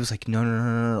him because he was like,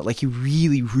 no. Like, he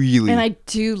really, really. And I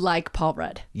do like Paul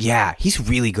Rudd. Yeah, he's a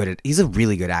really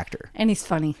good actor. And he's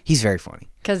funny. He's very funny.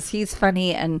 Because he's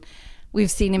funny, and we've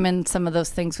seen him in some of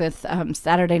those things with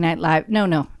Saturday Night Live.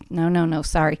 No,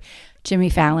 sorry.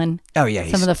 Jimmy Fallon. Oh, yeah.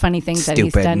 Some of the funny things that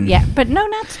he's done. And, yeah, but no,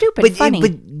 not stupid, funny.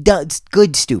 But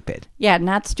good stupid. Yeah,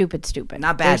 not stupid.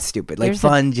 Not bad stupid. Like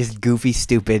fun, just goofy,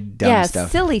 stupid, dumb stuff. Yeah,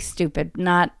 silly stupid,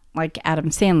 not like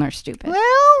Adam Sandler stupid.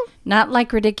 Well, not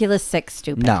like Ridiculous Six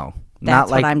stupid. No, not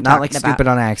like stupid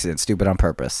on accident, stupid on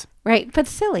purpose. Right, but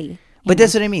silly. But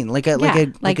that's what I mean. Like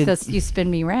this, you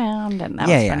spin me round, and that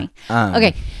was funny.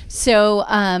 Okay, so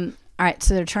all right,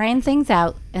 so they're trying things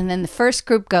out, and then the first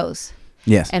group goes.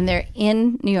 Yes, and they're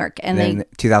in New York, and then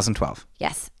 2012.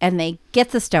 Yes, and they get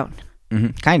the stone.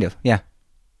 Mm-hmm. Kind of, yeah.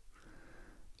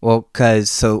 Well,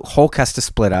 because Hulk has to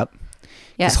split up.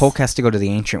 Yes. Because Hulk has to go to the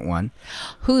Ancient One.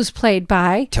 Who's played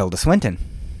by? Tilda Swinton.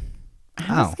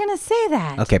 I was going to say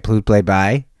that. Okay, who's played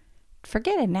by?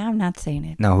 Forget it. Now I'm not saying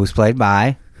it. No, who's played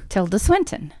by? Tilda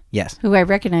Swinton. Yes. Who I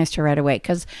recognized her right away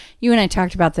because you and I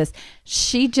talked about this.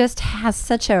 She just has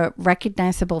such a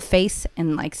recognizable face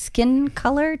and like skin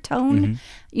color tone. Mm-hmm.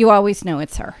 You always know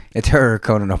it's her. It's her or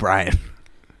Conan O'Brien.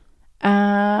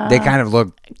 They kind of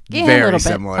look very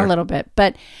similar. A little bit.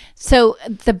 But so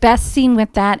the best scene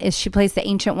with that is she plays the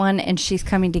Ancient One and she's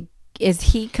coming to... Is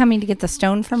he coming to get the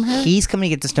stone from her? He's coming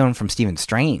to get the stone from Stephen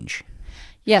Strange.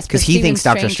 Yes, because he thinks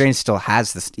Doctor Strange still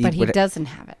has this. But he doesn't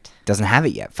have it. Doesn't have it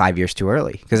yet. 5 years too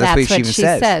early. Because that's what she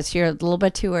says. You're a little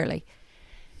bit too early.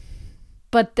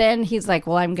 But then he's like,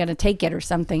 well, I'm going to take it or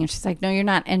something. And she's like, no, you're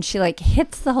not. And she like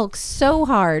hits the Hulk so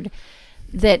hard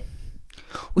that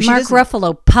Mark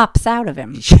Ruffalo pops out of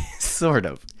him. Sort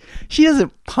of. She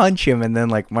doesn't punch him and then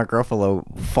like Mark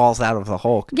Ruffalo falls out of the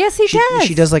Hulk. Yes, he does.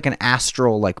 She does like an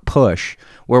astral like push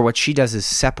where what she does is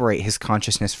separate his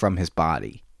consciousness from his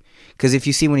body. Because if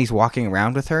you see when he's walking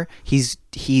around with her, he's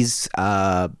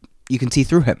you can see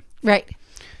through him. Right.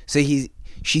 So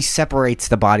she separates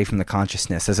the body from the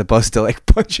consciousness as opposed to like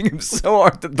punching him so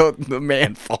hard that the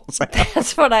man falls out.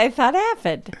 That's what I thought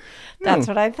happened.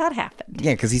 What I thought happened.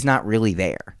 Yeah, because he's not really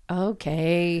there.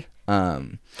 Okay.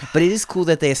 But it is cool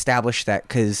that they established that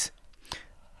because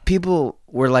people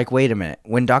were like, wait a minute.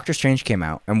 When Doctor Strange came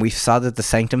out and we saw that the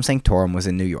Sanctum Sanctorum was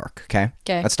in New York, okay?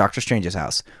 That's Doctor Strange's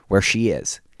house, where she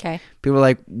is. Okay. People were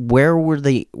like, where were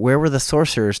the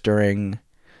sorcerers during...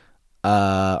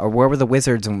 or where were the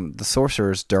wizards and the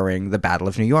sorcerers during the Battle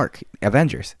of New York,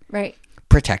 Avengers? Right.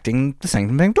 Protecting the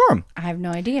Sanctum Sanctorum. I have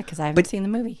no idea because I haven't seen the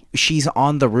movie. She's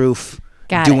on the roof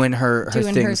doing her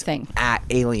thing at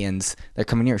aliens that are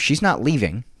coming near. She's not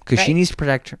leaving because she needs to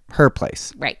protect her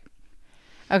place. Right.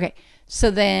 Okay.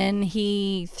 So then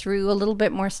he threw a little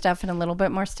bit more stuff and a little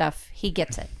bit more stuff. He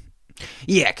gets it.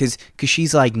 Yeah, because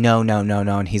she's like, no.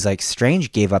 And he's like,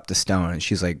 Strange gave up the stone. And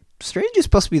she's like, Strange is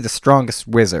supposed to be the strongest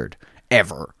wizard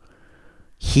ever.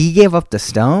 He gave up the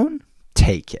stone?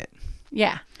 Take it.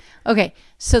 Yeah. Okay.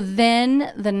 So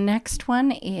then the next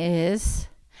one is...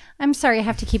 I'm sorry I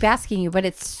have to keep asking you, but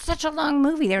it's such a long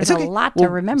movie. There's a lot to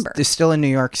remember. They're still in New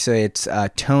York, so it's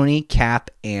Tony, Cap,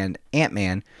 and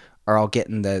Ant-Man are all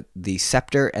getting the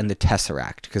scepter and the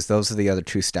Tesseract, because those are the other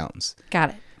two stones. Got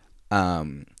it.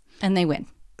 And they win.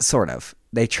 Sort of.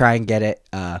 They try and get it,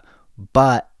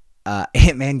 but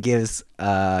Ant-Man gives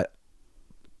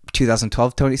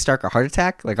 2012 Tony Stark a heart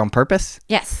attack, like on purpose.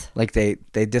 Yes. Like they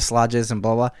dislodges and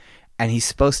blah, blah. And he's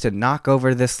supposed to knock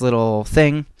over this little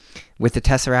thing with the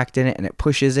Tesseract in it, and it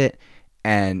pushes it,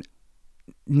 and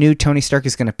knew Tony Stark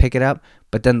is going to pick it up,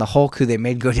 but then the Hulk, who they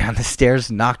made go down the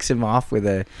stairs, knocks him off with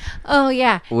a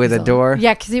door.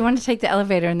 Yeah, because he wanted to take the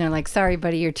elevator, and they're like, "Sorry,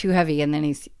 buddy, you're too heavy." And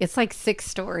then it's like 6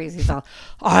 stories. He's all,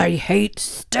 "I hate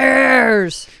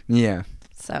stairs." Yeah.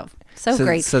 So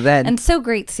great. So then, and so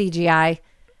great CGI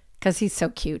because he's so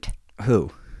cute.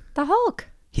 Who? The Hulk.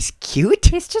 He's cute.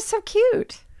 He's just so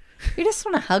cute. You just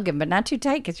want to hug him, but not too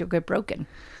tight because you'll get broken.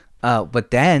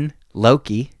 But then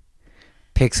Loki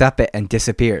picks up it and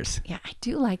disappears. Yeah, I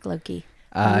do like Loki.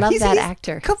 I love that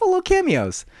actor. A couple little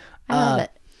cameos. I love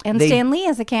it. And Stan Lee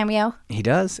has a cameo. He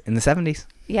does in the 70s.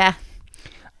 Yeah.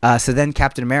 So then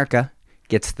Captain America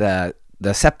gets the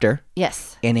scepter.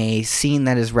 Yes. In a scene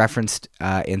that is referenced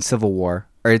in Civil War.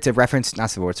 Or it's a reference, not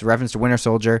Civil War, it's a reference to Winter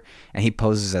Soldier, and he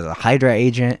poses as a Hydra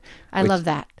agent. I love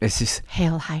that. It's just...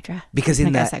 Hail Hydra. Because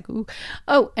in that... Like, ooh.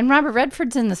 Oh, and Robert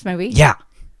Redford's in this movie. Yeah.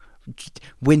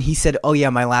 When he said, "Oh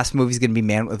yeah, my last movie's gonna be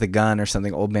Man with a Gun" or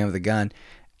something, Old Man with a Gun,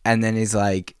 and then he's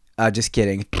like, "Just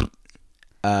kidding,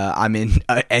 I'm in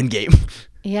Endgame."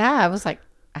 Yeah, I was like,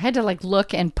 I had to like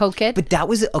look and poke it. But that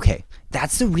was okay.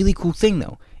 That's the really cool thing,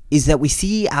 though, is that we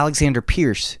see Alexander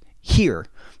Pierce here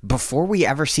before we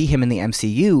ever see him in the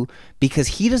MCU, because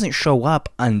he doesn't show up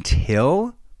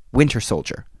until Winter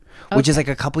Soldier, which is like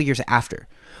a couple years after.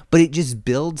 But it just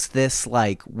builds this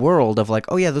like world of like,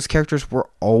 oh yeah, those characters were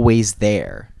always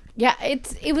there. Yeah,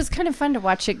 it was kind of fun to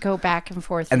watch it go back and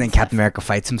forth. And then Captain America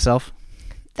fights himself.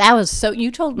 That was so. You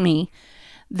told me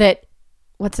that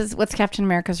what's Captain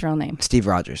America's real name? Steve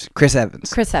Rogers. Chris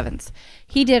Evans. Chris Evans.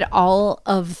 He did all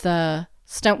of the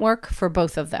stunt work for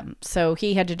both of them. So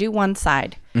he had to do one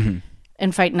side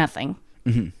and fight nothing.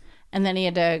 Mm-hmm. And then he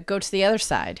had to go to the other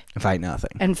side. Fight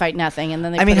nothing. And fight nothing. And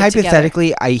then I mean,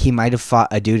 hypothetically, he might have fought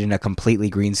a dude in a completely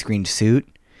green screened suit.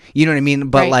 You know what I mean?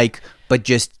 But right. but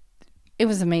just... It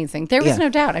was amazing. There was no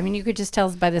doubt. I mean, you could just tell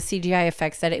by the CGI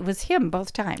effects that it was him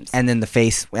both times. And then the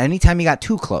face, anytime he got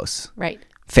too close. Right.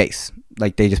 Face.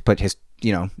 Like they just put his,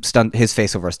 his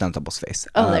face over a stunt double's face.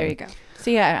 Oh, there you go.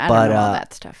 See, I don't know all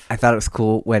that stuff. I thought it was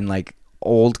cool when like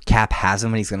old Cap has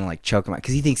him and he's gonna like choke him out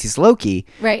because he thinks he's Loki.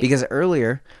 Right. Because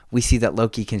earlier we see that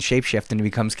Loki can shapeshift and he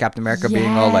becomes Captain America, being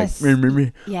all like,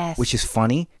 meh. Yes, which is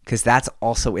funny because that's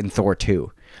also in Thor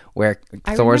 2, where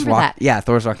Thor's walking. Yeah,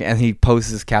 Thor's walking and he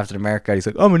poses as Captain America. He's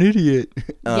like, I'm an idiot.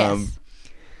 Yes.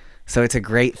 So it's a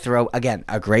great throw, again,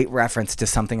 a great reference to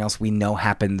something else we know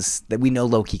happens that we know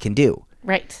Loki can do.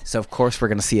 Right. So of course we're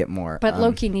gonna see it more. But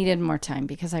Loki needed more time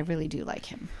because I really do like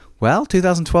him. Well,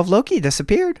 2012 Loki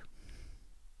disappeared.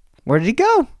 Where did he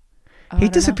go? He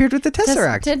disappeared with the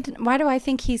Tesseract. Why do I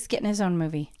think he's getting his own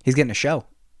movie? He's getting a show.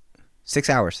 6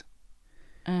 hours.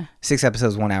 6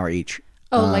 episodes, 1 hour each.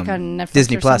 Oh, like on Netflix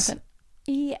Disney or Plus. Something?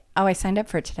 Yeah. Oh, I signed up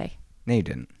for it today. No, you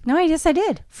didn't. No, yes, I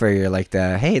did. For your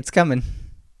hey, it's coming.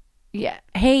 Yeah.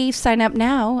 Hey, sign up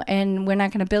now, and we're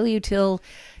not going to bill you till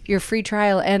your free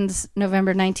trial ends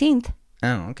November 19th.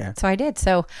 Oh, okay. So I did.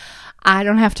 So I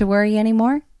don't have to worry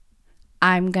anymore.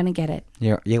 I'm going to get it.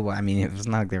 Yeah, well, I mean, it's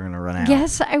not like they're going to run out.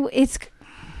 Yes, it's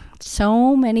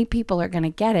so many people are going to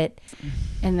get it,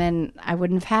 and then I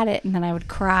wouldn't have had it, and then I would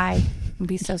cry and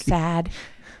be so sad.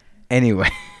 Anyway.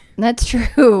 That's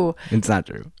true. It's not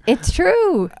true. It's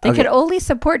true. They could only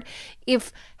support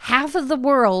if half of the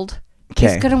world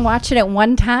is going to watch it at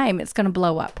one time. It's going to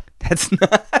blow up. That's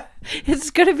not.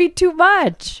 It's going to be too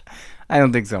much. I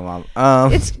don't think so, Mom.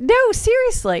 No,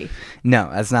 seriously. No,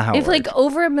 that's not how it works. If like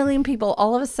over 1 million people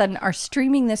all of a sudden are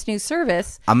streaming this new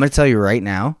service. I'm going to tell you right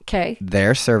now. Okay.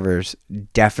 Their servers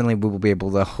definitely will be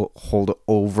able to hold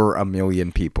over 1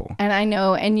 million people. And I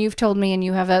know, and you've told me, and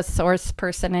you have a source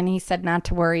person, and he said not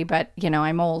to worry, but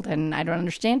I'm old and I don't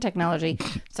understand technology,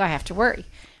 so I have to worry.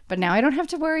 But now I don't have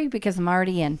to worry because I'm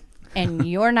already in. And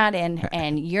you're not in,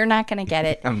 and you're not going to get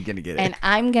it. I'm going to get it. And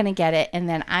I'm going to get it, and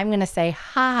then I'm going to say,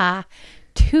 ha,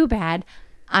 too bad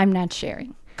I'm not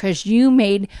sharing. Because you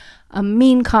made a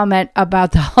mean comment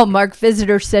about the Hallmark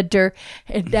Visitor Center,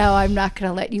 and now I'm not going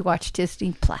to let you watch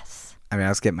Disney Plus. I mean,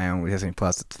 I'll just get my own Disney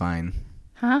Plus. It's fine.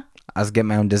 Huh? I'll just get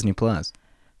my own Disney Plus.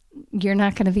 You're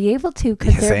not going to be able to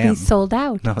because they'll be sold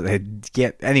out. No, they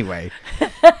get anyway.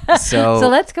 So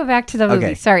let's go back to the movie.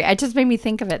 Okay. Sorry, it just made me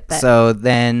think of it. So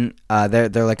then they're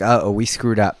like, oh, we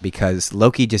screwed up because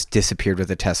Loki just disappeared with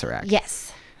the Tesseract.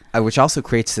 Yes. Which also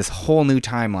creates this whole new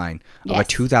timeline of a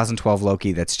 2012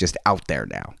 Loki that's just out there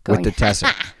now with the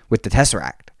Tesseract. What's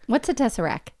a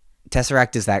Tesseract?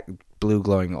 Tesseract is that blue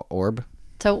glowing orb.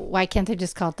 So why can't they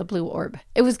just call it the blue orb?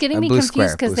 It was getting me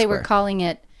confused because they were calling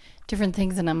it different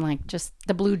things, and I'm like, just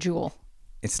the blue jewel.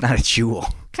 It's not a jewel.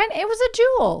 It was a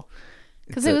jewel.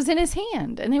 Because it was in his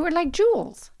hand, and they were like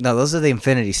jewels. No, those are the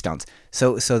Infinity Stones.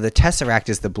 So the Tesseract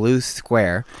is the blue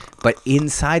square, but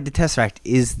inside the Tesseract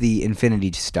is the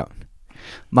Infinity Stone.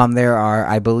 Mom, there are,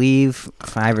 I believe,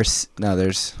 there's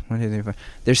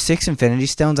 6 Infinity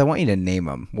Stones. I want you to name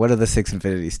them. What are the 6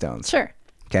 Infinity Stones? Sure.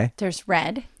 Okay. There's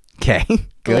red. Okay.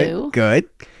 Good. Blue. Good.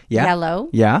 Yeah. Yellow.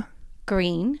 Yeah.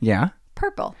 Green. Yeah.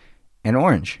 Purple. And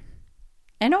orange.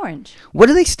 And orange. What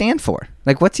do they stand for?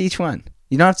 Like, what's each one?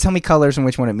 You don't have to tell me colors and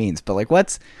which one it means, but like,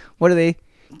 what are they?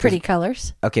 Pretty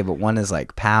colors. Okay, but one is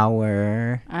like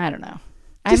power. I don't know.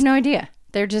 I have no idea.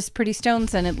 They're just pretty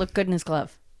stones, and it looked good in his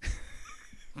glove.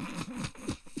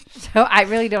 So I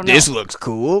really don't know. This looks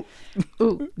cool.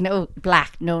 Ooh, no,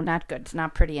 black. No, not good. It's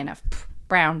not pretty enough.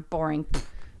 Brown, boring.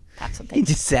 That's what they He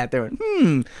just sat there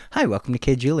and, hi, welcome to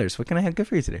K Jewelers. What can I have good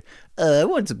for you today? I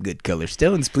want some good color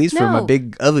stones, please, for my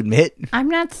big oven mitt. I'm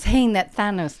not saying that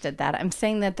Thanos did that. I'm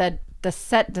saying that the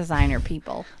set designer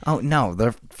people. Oh, no,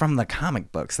 they're from the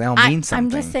comic books. They all mean something.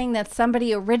 I'm just saying that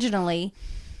somebody originally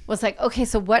was like, okay,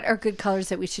 so what are good colors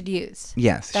that we should use?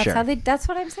 Yes, sure. That's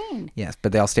what I'm saying. Yes,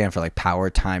 but they all stand for like power,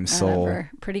 time, soul,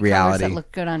 Pretty reality. colors that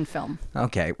look good on film.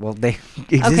 Okay, well, they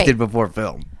existed before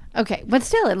film. Okay, but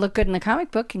still, it looked good in the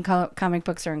comic book, and comic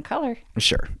books are in color.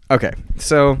 Sure. Okay,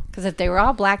 so... Because if they were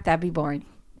all black, that'd be boring.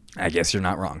 I guess you're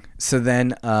not wrong. So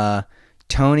then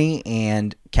Tony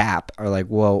and Cap are like,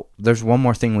 well, there's one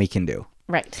more thing we can do.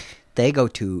 Right. They go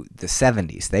to the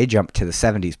 70s. They jump to the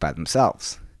 70s by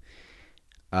themselves.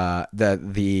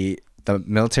 The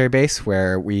military base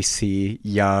where we see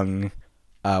young,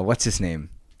 what's his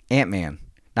name? Ant-Man.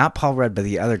 Not Paul Rudd, but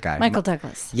the other guy. Michael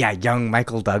Douglas. Yeah, young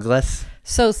Michael Douglas.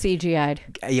 So CGI'd.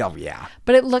 Oh, yeah.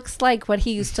 But it looks like what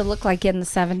he used to look like in the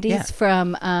 70s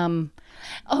from,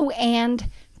 and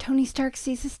Tony Stark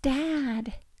sees his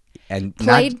dad. And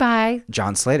played by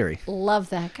John Slattery. Love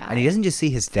that guy. And he doesn't just see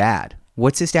his dad.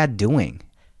 What's his dad doing?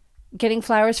 Getting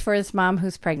flowers for his mom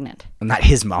who's pregnant. Not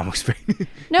his mom who's pregnant.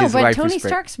 No, but Tony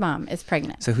Stark's mom is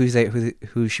pregnant. So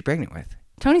who's she pregnant with?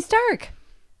 Tony Stark.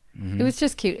 Mm-hmm. It was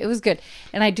just cute. It was good.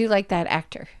 And I do like that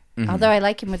actor. Mm-hmm. Although I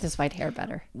like him with his white hair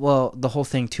better. Well, the whole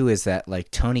thing too is that like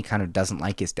Tony kind of doesn't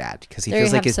like his dad because he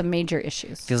feels like some major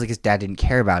issues. Feels like his dad didn't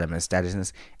care about him. His dad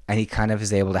isn't, and he kind of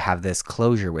is able to have this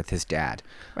closure with his dad.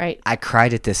 Right. I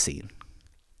cried at this scene.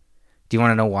 Do you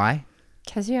want to know why?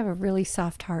 Because you have a really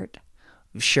soft heart.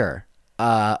 Sure.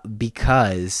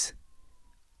 Because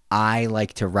I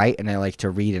like to write and I like to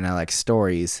read and I like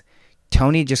stories.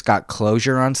 Tony just got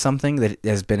closure on something that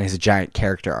has been his giant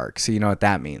character arc. So you know what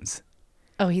that means.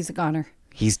 Oh, he's a goner.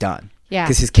 He's done. Yeah.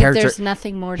 Because his character... There's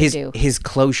nothing more to do. His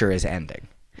closure is ending.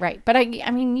 Right. But I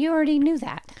mean, you already knew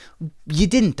that. You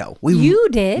didn't, though. You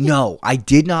did? No, I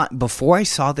did not. Before I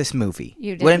saw this movie.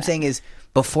 You did. What I'm saying is,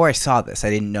 before I saw this, I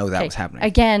didn't know that was happening.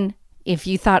 Again, if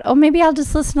you thought, oh, maybe I'll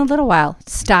just listen a little while.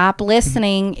 Stop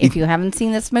listening if you haven't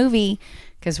seen this movie.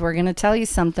 Because we're going to tell you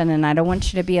something, and I don't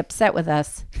want you to be upset with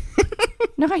us.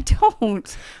 No, I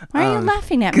don't. Why are you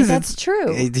laughing at me? That's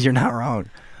true. You're not wrong.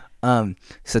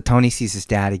 So Tony sees his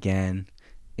dad again.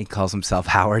 He calls himself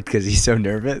Howard because he's so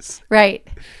nervous. Right.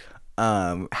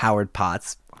 Howard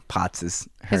Potts. Potts is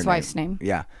his wife's name.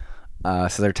 Yeah.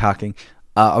 So they're talking.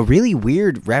 A really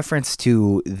weird reference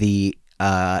to the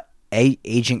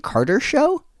Agent Carter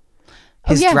show.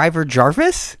 His driver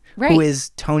Jarvis. Right. Who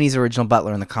is Tony's original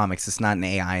butler in the comics. It's not an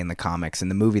AI in the comics. In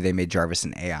the movie, they made Jarvis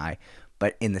an AI.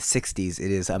 But in the 60s, it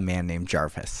is a man named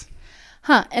Jarvis.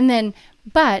 Huh. And then,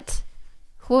 but,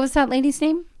 what was that lady's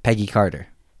name? Peggy Carter.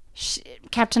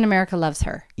 Captain America loves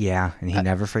her. Yeah, and he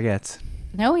never forgets.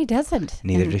 No, he doesn't.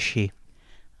 Neither does she.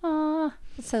 Aw,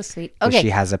 that's so sweet. Okay.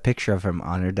 She has a picture of him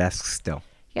on her desk still.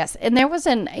 Yes, and there was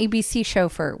an ABC show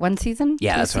for one season?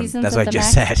 Yeah, that's what I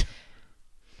just said.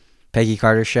 Peggy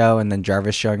Carter show, and then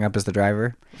Jarvis showing up as the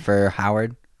driver for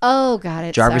Howard. Oh, got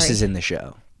it. Jarvis is in the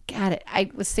show. Got it.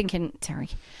 I was thinking, sorry.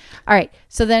 All right,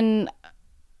 so then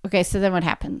what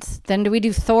happens? Then do we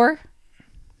do Thor? What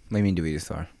do you mean do we do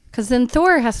Thor? Because then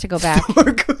Thor has to go back.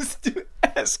 Thor goes to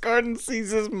Asgard and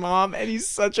sees his mom, and he's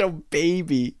such a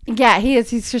baby. Yeah, he is.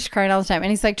 He's just crying all the time, and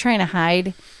he's like trying to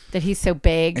hide that he's so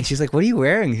big. And she's like, what are you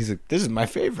wearing? He's like, this is my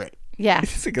favorite. Yeah.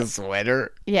 It's like a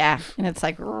sweater. Yeah, and it's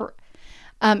like...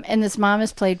 and this mom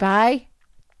is played by...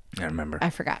 I remember. I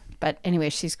forgot. But anyway,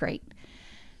 she's great.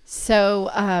 So,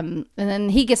 and then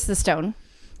he gets the stone.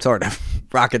 Sort of.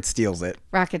 Rocket steals it.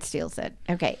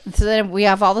 Okay. So then we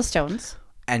have all the stones.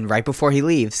 And right before he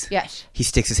leaves... Yes. He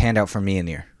sticks his hand out for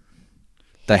Mjolnir.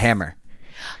 The hammer.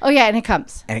 Oh, yeah, and it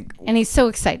comes. And he's so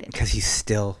excited. Because he's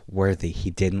still worthy.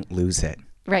 He didn't lose it.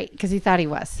 Right, because he thought he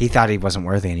was. He thought he wasn't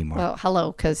worthy anymore. Well,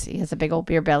 hello, because he has a big old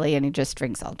beer belly and he just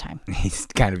drinks all the time. He's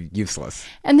kind of useless.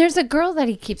 And there's a girl that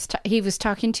he was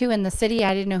talking to in the city.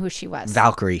 I didn't know who she was.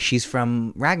 Valkyrie. She's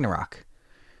from Ragnarok.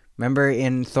 Remember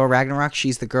in Thor Ragnarok,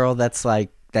 she's the girl that's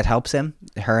like that helps him.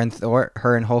 Her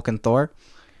and Hulk and Thor.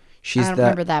 I don't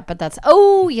remember that, but that's...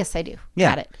 Oh, yes, I do. Yeah,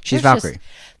 got it. She's Valkyrie.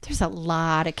 There's a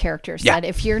lot of characters that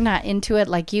if you're not into it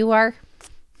like you are...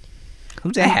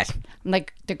 Who's that?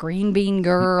 Like the green bean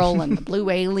girl and the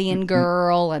blue alien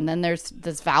girl, and then there's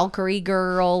this Valkyrie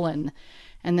girl, and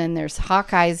then there's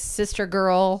Hawkeye's sister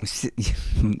girl.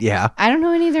 Yeah. I don't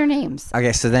know any of their names.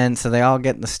 Okay, so they all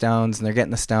get in the stones, and they're getting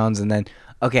the stones, and then...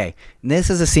 Okay, this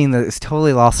is a scene that is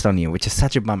totally lost on you, which is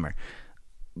such a bummer.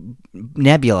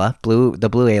 Nebula, the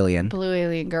blue alien. Blue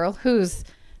alien girl who's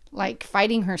like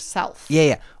fighting herself.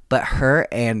 Yeah. But her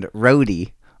and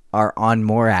Rhodey are on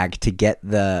Morag to get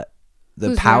the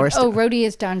power stone. Oh, Rhodey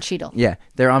is Don Cheadle. Yeah,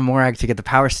 they're on Morag to get the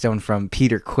power stone from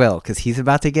Peter Quill because he's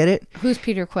about to get it. Who's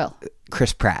Peter Quill?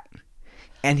 Chris Pratt.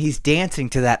 And he's dancing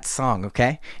to that song,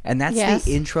 okay? And that's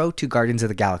the intro to Guardians of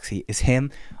the Galaxy is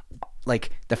him,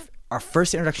 like our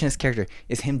first introduction to this character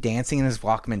is him dancing in his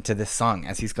Walkman to this song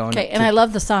as he's going. Okay, and I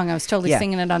love the song. I was totally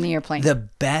singing it on the airplane. The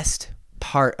best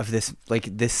part of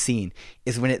this scene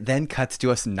is when it then cuts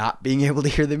to us not being able to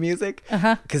hear the music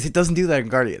because it doesn't do that in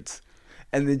Guardians.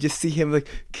 And then just see him like,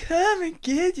 come and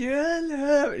get your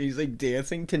love. And he's like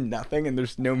dancing to nothing and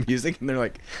there's no music. And they're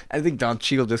like, I think Don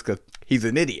Cheadle just goes, he's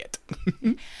an idiot.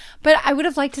 But I would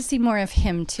have liked to see more of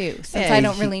him too, since I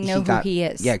don't really know who he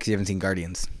is. Yeah, because you haven't seen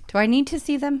Guardians. Do I need to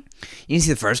see them? You need to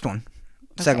see the first one.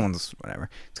 The second one's whatever.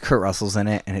 It's Kurt Russell's in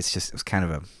it. And it was kind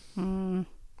of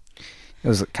it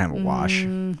was kind of a wash.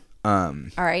 All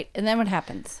right. And then what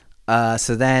happens?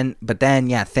 Thanos.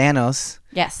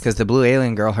 Yes. Because the blue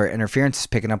alien girl, her interference is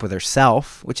picking up with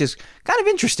herself, which is kind of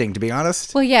interesting, to be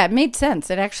honest. Well, yeah, it made sense.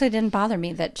 It actually didn't bother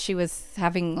me that she was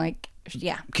having, like,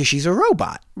 because she's a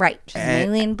robot. Right. She's an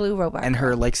alien blue robot. And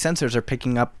her, like, sensors are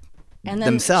picking up and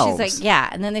then themselves. She's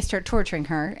like, and then they start torturing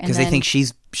her. Because they think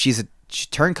she's a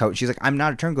turncoat. She's like, I'm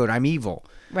not a turncoat. I'm evil.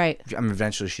 Right. I mean,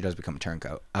 eventually she does become a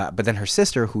turncoat. But then her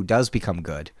sister, who does become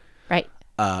good. Right.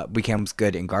 Becomes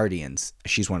good in Guardians.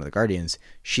 She's one of the Guardians.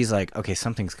 She's like, okay,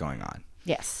 something's going on.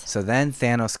 Yes. So then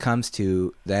Thanos comes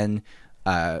to,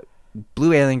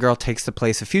 blue alien girl takes the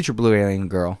place of future blue alien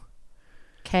girl.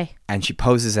 Okay. And she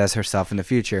poses as herself in the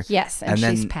future. Yes, and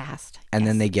she's passed. And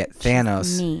then they get Thanos.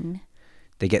 She's mean.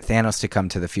 They get Thanos to come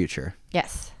to the future.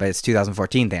 Yes. But it's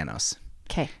 2014 Thanos.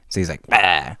 Okay. So he's like,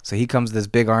 bah! So he comes to this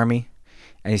big army,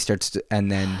 and he starts to,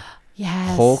 and then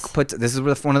yes. Hulk puts, this is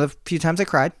one of the few times I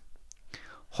cried.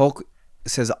 Hulk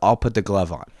says, I'll put the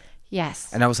glove on. Yes.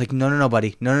 And I was like, no,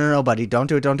 buddy. No, buddy. Don't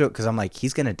do it. Because I'm like,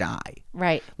 he's going to die.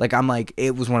 Right. Like, I'm like,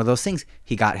 it was one of those things.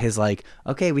 He got his like,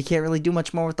 okay, we can't really do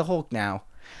much more with the Hulk now.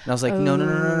 And I was like,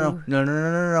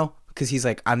 no. Because he's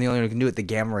like, I'm the only one who can do it, the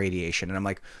gamma radiation. And I'm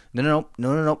like, no.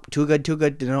 Too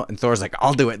good. No. And Thor's like,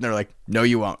 I'll do it. And they're like, no,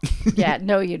 you won't. Yeah,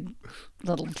 no, you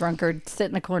little drunkard. Sit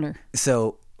in the corner.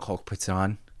 So Hulk puts it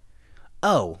on.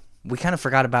 Oh, we kind of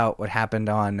forgot about what happened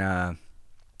on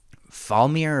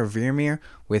Falmir or Vermeer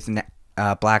with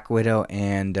Black Widow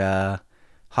and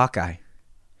Hawkeye.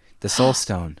 The Soul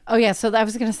Stone. Oh, yeah. So I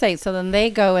was going to say, so then they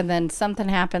go and then something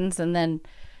happens and then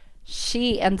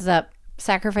she ends up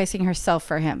sacrificing herself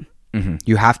for him. Mm-hmm.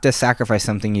 You have to sacrifice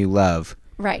something you love.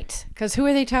 Right. Because who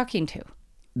are they talking to?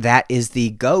 That is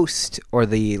the ghost or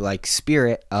the like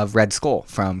spirit of Red Skull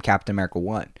from Captain America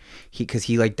 1. Because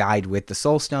he like died with the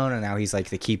Soul Stone and now he's like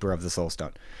the keeper of the Soul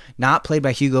Stone. Not played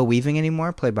by Hugo Weaving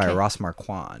anymore, played by Ross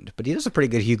Marquand. But he does a pretty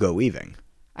good Hugo Weaving.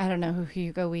 I don't know who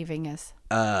Hugo Weaving is.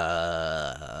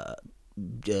 Doesn't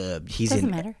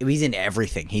matter. He's in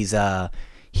everything. He's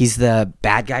the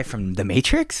bad guy from The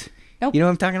Matrix. Nope. You know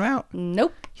what I'm talking about?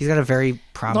 Nope. He's got a very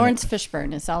prominent... Lawrence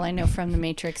Fishburne is all I know from The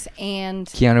Matrix and...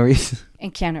 Keanu Reeves.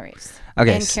 And Keanu Reeves.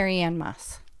 Okay. And Carrie-Anne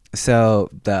Moss. So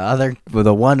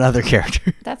the one other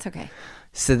character. That's okay.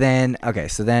 So then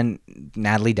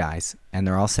Natalie dies and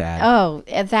they're all sad. Oh,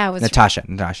 that was... Natasha,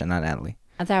 not Natalie.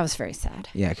 That was very sad.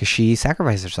 Yeah, because she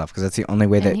sacrificed herself because that's the only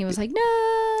way that... And he was like, no!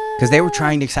 Because they were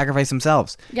trying to sacrifice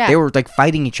themselves. Yeah. They were like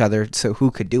fighting each other, so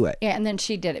who could do it? Yeah, and then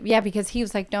she did it. Yeah, because he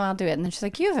was like, no, I'll do it. And then she's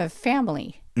like, you have a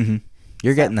family. Mm-hmm.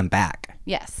 You're getting them back.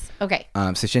 Yes. Okay.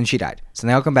 So then she died. So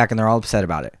they all come back and they're all upset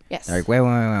about it. Yes. They're like, wait.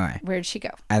 Where'd she go?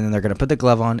 And then they're going to put the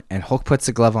glove on, and Hulk puts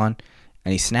the glove on,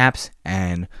 and he snaps,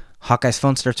 and Hawkeye's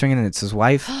phone starts ringing, and it's his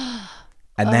wife.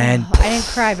 And then... I didn't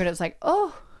cry, but it was like,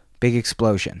 oh. Big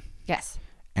explosion. Yes.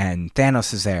 And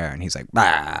Thanos is there, and he's like,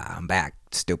 bah, I'm back,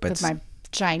 stupids. With my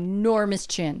ginormous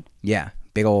chin. Yeah,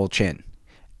 big old chin.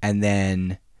 And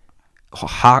then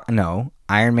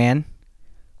Iron Man,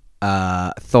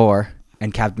 Thor,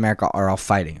 and Captain America are all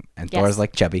fighting him, and Thor's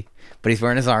like chubby, but he's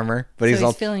wearing his armor. But he's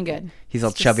all feeling good. He's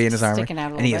all chubby in his armor,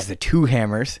 and he has the two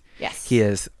hammers. Yes, he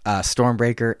has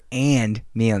Stormbreaker and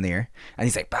Mjolnir, and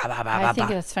he's like, bah, bah, bah, I think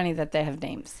it's funny that they have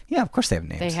names. Yeah, of course they have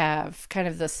names. They have kind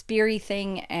of the speary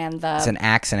thing and the. It's an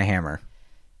axe and a hammer.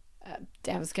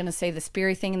 I was gonna say the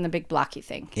speary thing and the big blocky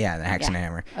thing. Yeah, the axe and a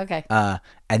hammer. Okay.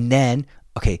 And then.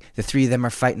 Okay, the three of them are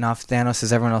fighting off Thanos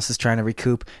as everyone else is trying to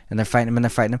recoup, and they're fighting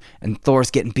him, and Thor's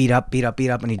getting beat up, and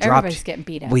he dropped. Everybody's getting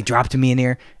beat up. We dropped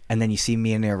Mjolnir, and then you see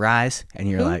Mjolnir rise, and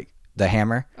you're like, the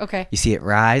hammer. Okay. You see it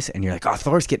rise, and you're like, oh,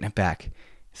 Thor's getting it back.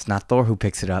 It's not Thor who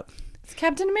picks it up. It's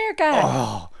Captain America.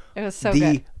 Oh. It was so good.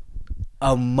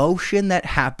 The emotion that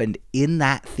happened in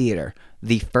that theater,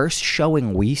 the first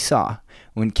showing we saw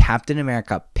when Captain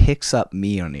America picks up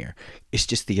Mjolnir, is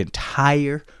just the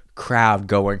entire crowd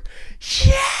going,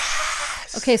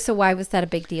 yes. Okay, so why was that a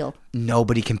big deal?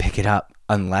 Nobody can pick it up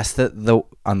unless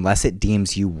unless it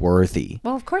deems you worthy.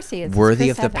 Well, of course he is. Worthy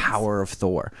of the power of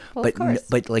Thor. Well, of course.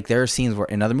 But like there are scenes where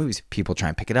in other movies people try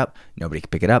and pick it up, nobody can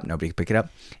pick it up.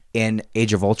 In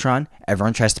Age of Ultron,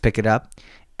 everyone tries to pick it up,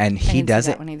 and he does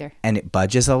it, and it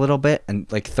budges a little bit,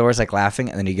 and like Thor's like laughing,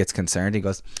 and then he gets concerned. He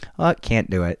goes, "Oh, I can't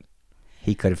do it."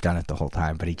 He could have done it the whole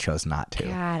time, but he chose not to.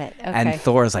 Got it. Okay. And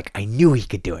Thor's like, I knew he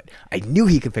could do it. I knew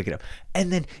he could pick it up.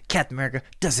 And then Captain America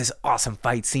does this awesome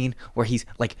fight scene where he's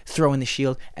like throwing the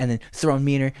shield and then throwing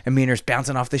Mjolnir, and Mjolnir's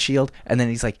bouncing off the shield. And then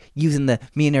he's like using the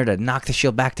Mjolnir to knock the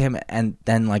shield back to him. And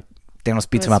then like Thanos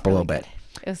beats him up a little bit.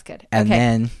 It was good. And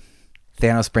then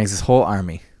Thanos brings his whole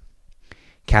army.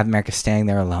 Captain America's standing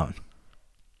there alone.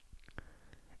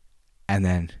 And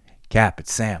then, Cap,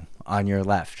 it's Sam on your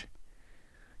left.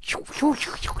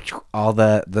 All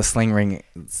the sling ring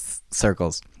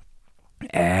circles.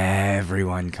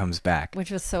 Everyone comes back,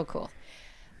 which was so cool.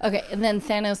 Okay, and then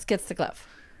Thanos gets the glove.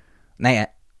 Not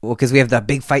yet. Well, because we have the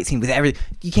big fight scene with every.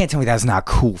 You can't tell me that's not a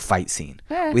cool fight scene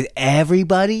with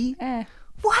everybody.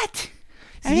 What?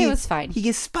 I mean, it was fine. You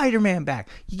get Spider-Man back.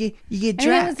 You get Drax. I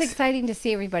mean, it was exciting to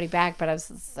see everybody back, but I was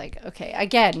just like, okay,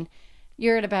 again,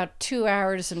 you're at about 2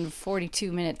 hours and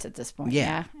 42 minutes at this point.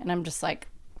 Yeah. And I'm just like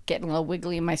getting a little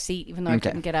wiggly in my seat, even though I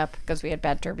couldn't get up because we had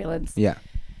bad turbulence. Yeah.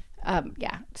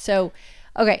 Yeah. So,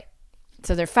 okay.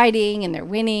 So they're fighting and they're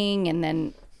winning, and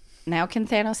then now can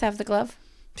Thanos have the glove?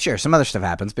 Sure. Some other stuff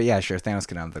happens, but yeah, sure. Thanos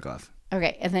can have the glove.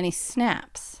 Okay. And then he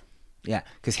snaps. Yeah,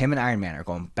 because him and Iron Man are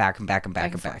going back and back and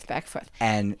back and back. Back and forth.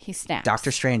 And he snaps.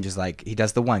 Doctor Strange is like, he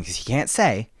does the one, because he can't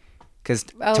say, because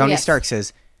Tony Stark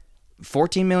says,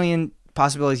 14 million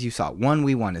possibilities you saw. One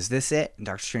we won. Is this it? And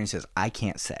Doctor Strange says, I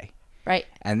can't say. Right.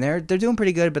 And they're doing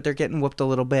pretty good, but they're getting whooped a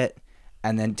little bit.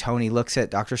 And then Tony looks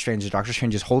at Doctor Strange. Doctor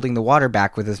Strange is holding the water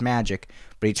back with his magic,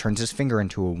 but he turns his finger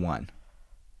into a 1.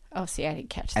 Oh, see, I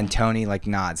didn't catch that. And Tony like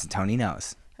nods, and Tony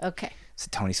knows. Okay. So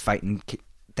Tony's fighting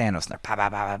Thanos, and they're bah, bah,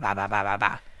 bah, bah, bah, bah, bah,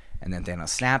 bah. And then Thanos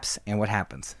snaps, and what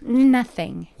happens?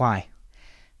 Nothing. Why?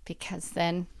 Because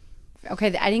then,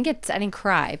 okay, I didn't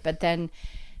cry, but then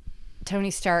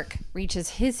Tony Stark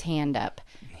reaches his hand up,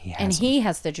 and he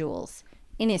has the jewels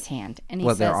in his hand, and he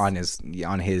says, they're on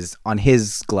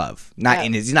his glove, not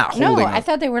in his. He's not holding. No, I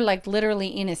thought they were like literally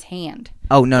in his hand.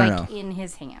 Oh no, in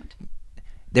his hand.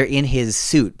 They're in his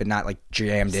suit, but not like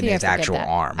jammed in his actual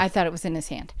arm. I thought it was in his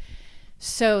hand.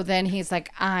 So then he's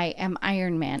like, I am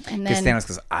Iron Man. And then Thanos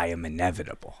goes, I am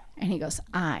inevitable. And he goes,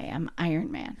 I am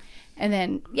Iron Man. And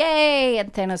then, yay,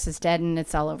 and Thanos is dead and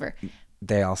it's all over.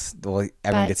 Everyone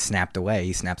gets snapped away.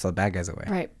 He snaps all the bad guys away.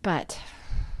 Right, but.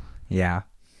 Yeah.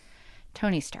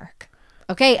 Tony Stark.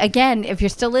 Okay, again, if you're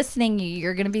still listening,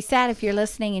 you're going to be sad if you're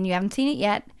listening and you haven't seen it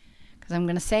yet. Because I'm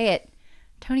going to say it.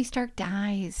 Tony Stark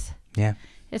dies. Yeah.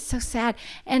 It's so sad.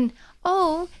 And,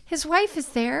 his wife is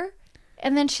there.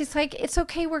 And then she's like, it's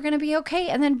okay, we're going to be okay.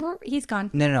 And then he's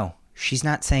gone. No. She's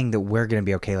not saying that we're going to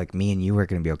be okay like me and you are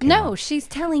going to be okay. No, she's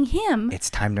telling him. It's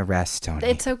time to rest, Tony.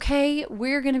 It's okay,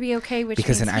 we're going to be okay.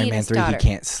 Because in Iron Man 3, he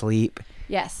can't sleep.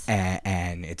 Yes.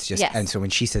 And it's just, and so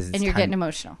when she says it's and you're time, getting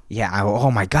emotional. Yeah.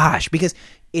 Oh my gosh. Because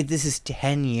this is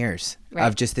 10 years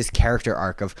of just this character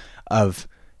arc of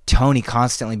Tony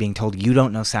constantly being told, you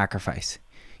don't know sacrifice.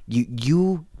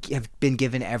 You have been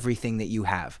given everything that you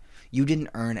have. You didn't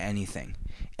earn anything.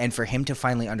 And for him to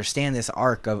finally understand this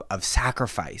arc of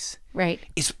sacrifice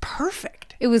is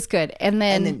perfect. It was good. And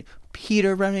then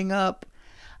Peter running up.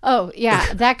 Oh,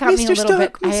 yeah. That got me a little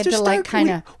bit. I had to like kind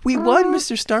of. We won,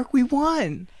 Mr. Stark. We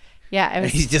won. Yeah. And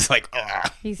he's just like,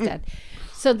 ugh. He's dead.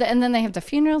 So and then they have the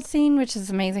funeral scene, which is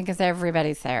amazing because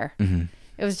everybody's there. Mm-hmm.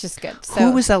 It was just good. So,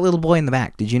 who was that little boy in the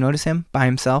back? Did you notice him by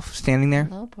himself standing there?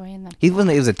 Little boy in the back. He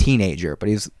was a teenager, but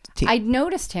he was I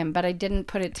noticed him, but I didn't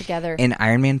put it together. In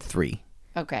Iron Man 3,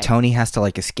 okay, Tony has to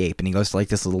like escape, and he goes to like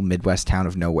this little Midwest town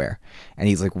of nowhere, and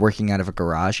he's like working out of a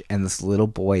garage, and this little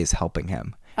boy is helping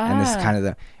him, and this is kind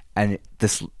of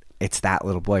it's that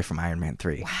little boy from Iron Man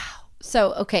 3. Wow.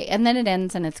 So okay, and then it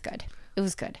ends, and it's good. It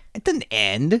was good. It didn't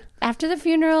end after the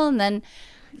funeral, and then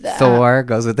Thor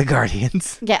goes with the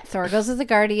Guardians. Yeah, Thor goes with the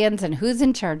Guardians, and who's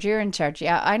in charge? You're in charge.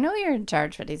 Yeah, I know you're in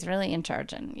charge, but he's really in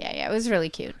charge. And yeah, it was really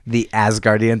cute. The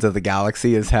Asgardians of the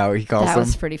Galaxy is how he calls them. That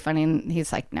was pretty funny. And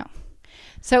he's like, no.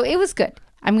 So it was good.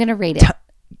 I'm going to rate it.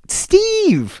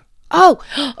 Steve!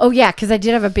 Oh yeah, because I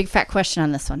did have a big fat question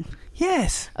on this one.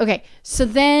 Yes. Okay, so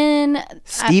then...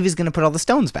 Steve is going to put all the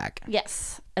stones back.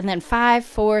 Yes. And then 5,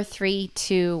 4, 3,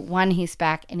 2, 1, he's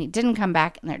back, and he didn't come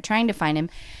back, and they're trying to find him.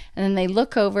 And then they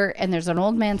look over, and there's an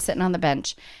old man sitting on the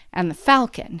bench, and the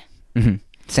Falcon... Mm-hmm.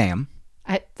 Sam.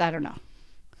 I don't know.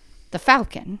 The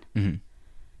Falcon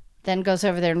then goes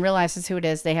over there and realizes who it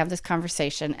is. They have this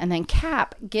conversation, and then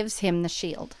Cap gives him the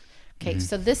shield. Okay,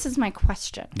 so this is my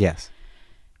question. Yes.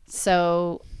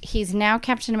 So he's now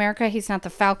Captain America. He's not the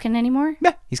Falcon anymore?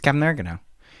 Yeah, he's Captain America now.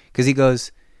 Because he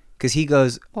goes...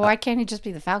 Well, why can't he just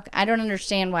be the Falcon? I don't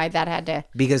understand why that had to...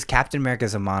 Because Captain America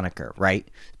is a moniker, right?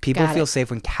 People feel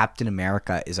safe when Captain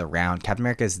America is around. Captain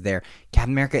America is there.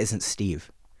 Captain America isn't Steve.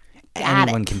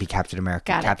 Anyone can be Captain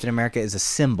America. Captain America is a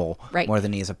symbol more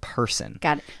than he is a person.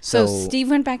 Got it. So Steve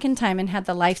went back in time and had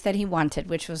the life that he wanted,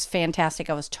 which was fantastic.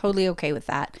 I was totally okay with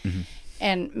that. Mm-hmm.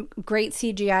 And great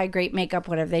CGI, great makeup,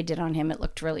 whatever they did on him. It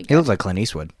looked really good. He looked like Clint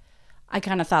Eastwood. I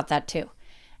kind of thought that too.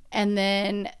 And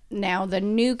then now the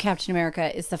new Captain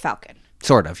America is the Falcon.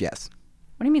 Sort of, yes.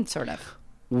 What do you mean, sort of?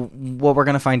 What we're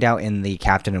going to find out in the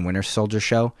Captain and Winter Soldier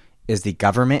show is the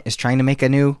government is trying to make a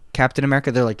new Captain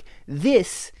America. They're like,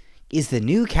 this is the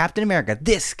new Captain America,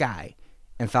 this guy.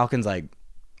 And Falcon's like,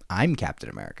 I'm Captain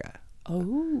America.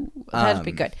 Oh, that'd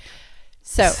be good.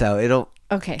 So it'll...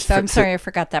 Okay, so I'm sorry I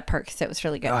forgot that part because it was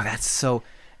really good. Oh, that's so...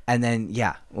 And then,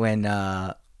 yeah, when...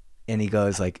 and he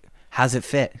goes like... How's it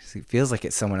fit? It feels like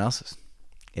it's someone else's.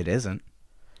 It isn't.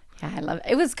 Yeah, I love it.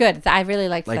 It was good. I really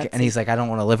liked that. And he's like, I don't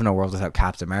want to live in a world without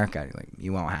Captain America. Like,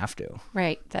 you won't have to.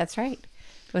 Right. That's right.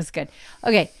 It was good.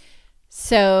 Okay.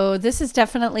 So this is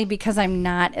definitely because I'm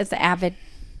not as avid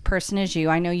person as you.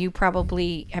 I know you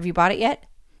probably... Have you bought it yet?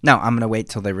 No, I'm going to wait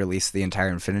till they release the entire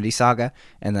Infinity Saga,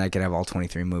 and then I can have all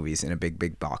 23 movies in a big,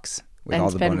 big box. With and all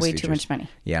the spend bonus way features. Too much money.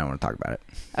 Yeah, I don't want to talk about it.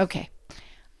 Okay.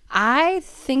 I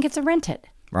think it's a rented.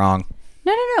 Wrong.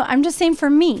 No. I'm just saying for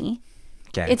me,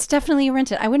 okay. It's definitely a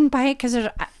rented. I wouldn't buy it because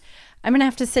I'm going to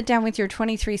have to sit down with your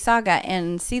 23 Saga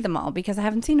and see them all because I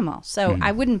haven't seen them all. So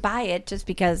I wouldn't buy it just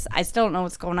because I still don't know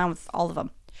what's going on with all of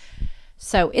them.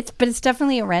 So it's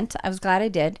definitely a rent. I was glad I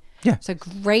did. Yeah. It's a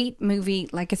great movie.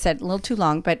 Like I said, a little too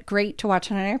long, but great to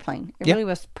watch on an airplane. It really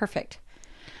was perfect.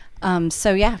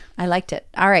 So yeah, I liked it.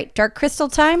 All right. Dark Crystal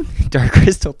time. Dark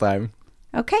Crystal time.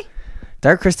 Okay.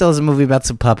 Dark Crystal is a movie about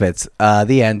some puppets.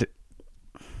 The end.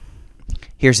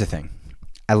 Here's the thing.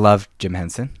 I love Jim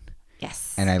Henson.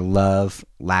 Yes. And I love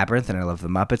Labyrinth, and I love the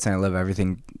Muppets, and I love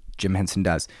everything Jim Henson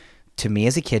does. To me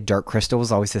as a kid, Dark Crystal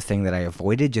was always the thing that I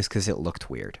avoided just because it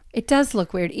looked weird. It does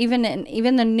look weird. Even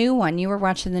the new one. You were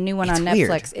watching the new one on Netflix.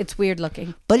 Weird. It's weird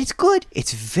looking. But it's good.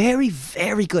 It's very,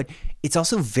 very good. It's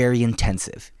also very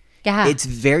intensive. Yeah. It's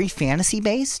very fantasy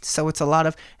based, so it's a lot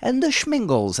of and the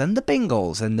schmingles and the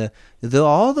bingles and the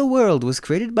all the world was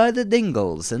created by the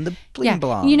dingles and the bling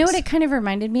blongs. You know what it kind of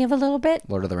reminded me of a little bit?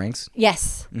 Lord of the Rings?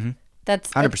 Yes. Mm-hmm. That's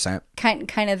 100%.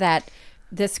 Kind of that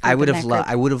this group I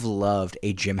would have loved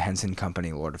a Jim Henson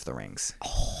Company Lord of the Rings.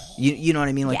 Oh, you know what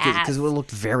I mean? Like because it would have looked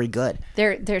very good.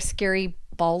 Their scary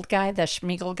bald guy, the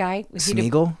Schmeagol guy.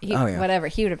 Smeagol? Oh, yeah. Whatever.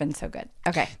 He would have been so good.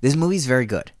 Okay. This movie's very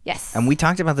good. Yes. And we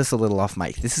talked about this a little off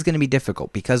mic. This is going to be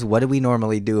difficult because what do we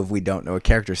normally do if we don't know a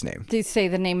character's name? Do you say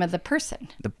the name of the person?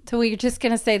 So we're just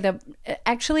going to say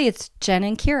actually it's Jen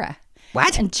and Kira.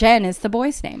 What? And Jen is the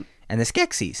boy's name. And the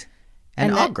Skeksis.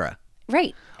 And Agra.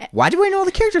 Right. Why do I know all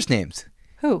the characters' names?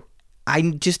 Who?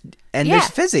 There's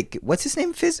Fizzik. What's his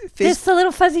name? Fizz. It's the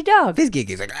little fuzzy dog. Fizzgig.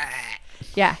 He's like,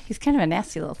 Yeah, he's kind of a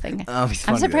nasty little thing. Oh, he's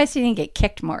funny. I'm surprised he didn't get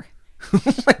kicked more.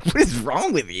 Like, what is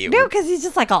wrong with you? No, because he's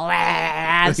just like,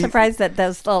 I'm surprised that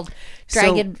those little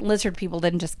dragon lizard people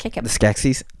didn't just kick him. The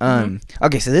Skeksis.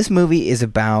 Okay, so this movie is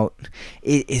about,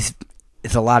 it's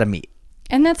a lot of meat.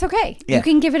 And that's okay. Yeah. You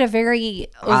can give it a very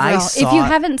overall. If you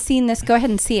haven't seen this, go ahead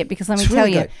and see it because let me tell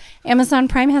you, Amazon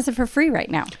Prime has it for free right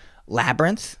now.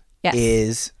 Labyrinth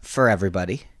is for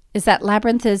everybody. Is that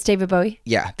Labyrinth is David Bowie?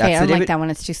 Yeah. Okay, I don't like that one.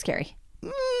 It's too scary.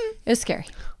 It was scary.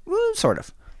 Sort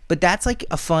of. But that's like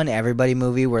a fun everybody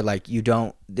movie where like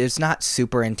it's not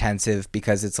super intensive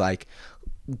because it's like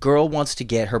girl wants to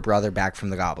get her brother back from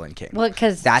the Goblin King. Well,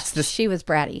 because she was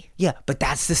bratty. Yeah, but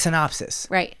that's the synopsis.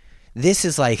 Right. This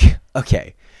is like,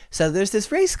 okay, so there's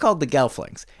this race called the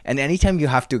Gelflings, and anytime you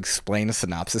have to explain a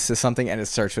synopsis to something and it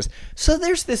starts with, so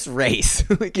there's this race.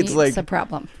 Like it's a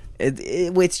problem.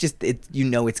 It's just, you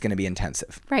know it's going to be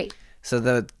intensive. Right. So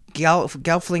the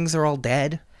Gelflings are all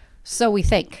dead. So we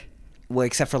think. Well,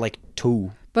 except for like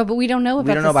 2. But we don't know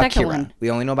about the second Kira. one. We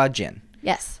only know about Jin.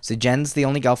 Yes. So Jen's the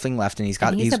only Gelfling left, and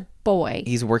he's a boy.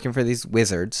 He's working for these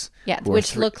wizards. Yeah,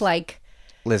 which look like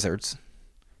lizards.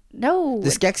 No. The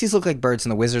Skeksis look like birds,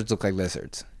 and the wizards look like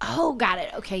lizards. Oh, got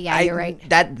it. Okay, yeah, you're right.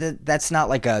 That's not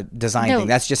like a design thing.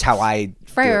 That's just how I.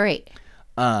 Right.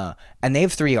 And they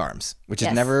have 3 arms, which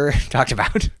is never talked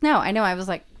about. No, I know. I was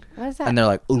like, what is that? And they're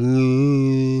like,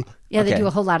 ooh. Yeah, they do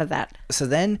a whole lot of that. So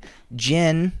then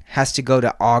Jin has to go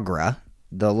to Aughra,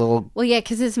 the little... Well, yeah,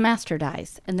 because his master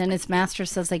dies. And then his master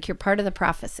says, like, you're part of the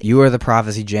prophecy. You are the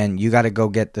prophecy, Jin. You got to go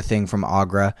get the thing from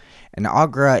Aughra. And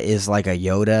Aughra is like a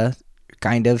Yoda,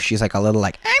 kind of. She's like a little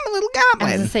like, I'm a little goblin. I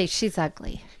was going to say, she's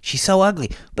ugly. She's so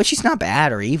ugly. But she's not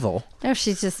bad or evil. No,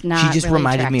 she's just not. She just really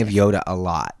reminded attractive. me of Yoda a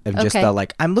lot. Of just the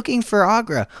like, I'm looking for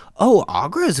Aughra. Oh,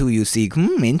 Aughra's who you seek.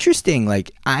 Interesting.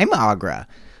 Like, I'm Aughra.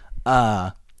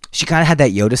 She kind of had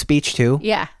that Yoda speech too.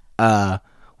 Yeah.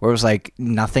 Where it was like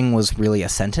nothing was really a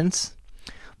sentence.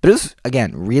 But it was,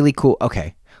 again, really cool.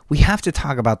 Okay. We have to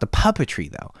talk about the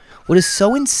puppetry, though. What is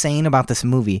so insane about this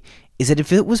movie is that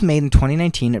if it was made in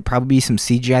 2019, it'd probably be some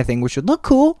CGI thing, which would look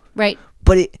cool. Right.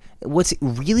 But what's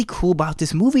really cool about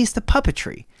this movie is the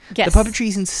puppetry. Yes. The puppetry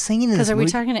is insane in this movie.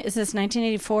 Because are we talking, is this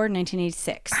 1984 or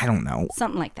 1986? I don't know.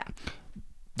 Something like that.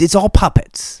 It's all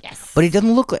puppets. Yes. But it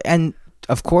doesn't look like, and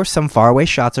of course some faraway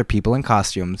shots are people in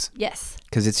costumes. Yes.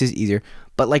 Because it's just easier.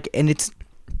 But like, and it's,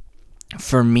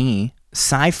 for me,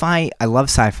 sci-fi, I love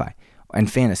sci-fi and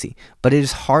fantasy, but it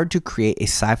is hard to create a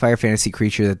sci-fi or fantasy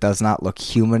creature that does not look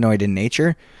humanoid in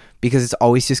nature, because it's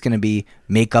always just going to be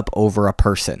makeup over a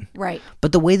person. Right.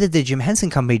 But the way that the Jim Henson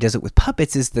Company does it with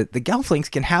puppets is that the Gelflings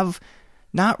can have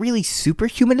not really super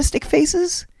humanistic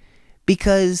faces,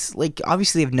 because like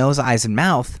obviously they have nose, eyes, and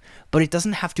mouth, but it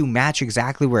doesn't have to match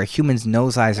exactly where a human's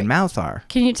nose, eyes, and mouth are.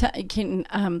 Can you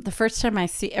every time I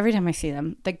see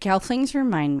them, the Gelflings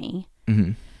remind me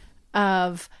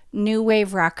of new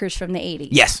wave rockers from the 80s.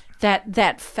 Yes.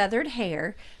 That feathered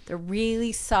hair, the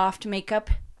really soft makeup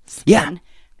skin,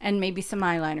 and maybe some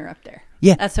eyeliner up there.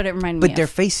 Yeah. That's what it reminded me of. But their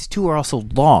faces too are also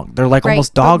long. They're like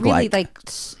almost but dog-like. really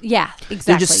yeah, exactly.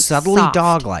 They're just subtly soft.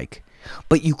 dog-like.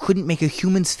 But you couldn't make a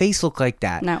human's face look like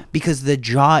that. No. Because the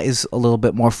jaw is a little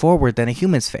bit more forward than a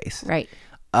human's face. Right.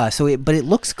 But it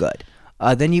looks good.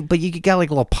 You got like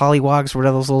little pollywogs,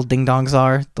 whatever those little ding-dongs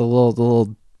are. The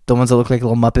ones that look like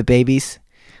little Muppet babies.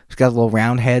 It's got little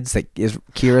round heads that is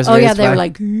Kira's. Oh yeah, they were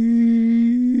like. The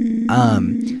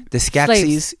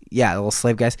Skeksis, the little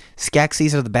slave guys.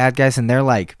 Skeksis are the bad guys, and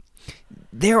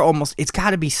they're almost. It's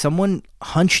got to be someone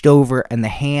hunched over, and the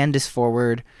hand is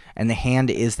forward, and the hand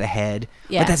is the head.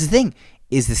 Yeah. But that's the thing,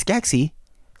 is the Skeksis,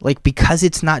 like, because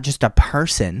it's not just a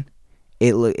person,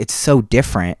 it's so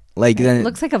different. Like it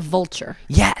looks like a vulture.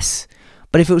 Yes,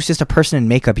 but if it was just a person in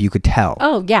makeup, you could tell.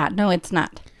 Oh yeah, no, it's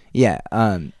not. Yeah.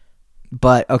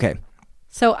 But okay.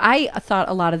 So I thought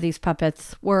a lot of these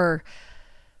puppets were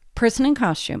person in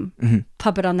costume,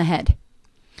 puppet on the head.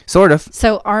 Sort of.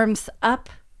 So arms up,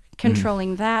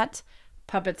 controlling that,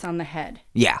 puppets on the head.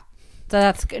 Yeah. So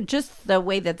that's just the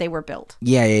way that they were built.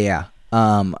 Yeah.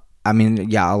 I mean,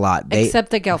 yeah, a lot.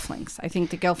 Except the Gelflings. I think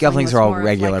the Gelflings are all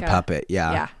regular puppet.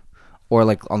 Yeah. Or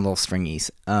like on little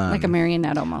stringies. Like a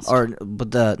marionette almost.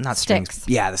 But not sticks. Strings.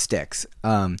 Yeah, the sticks.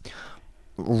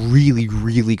 Really,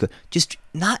 really good. Just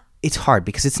not. It's hard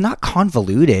because it's not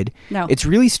convoluted. No. It's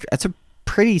really. It's a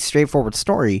pretty straightforward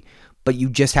story, but you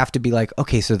just have to be like,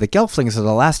 okay, so the Gelflings are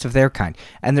the last of their kind,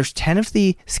 and there's 10 of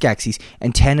the Skeksis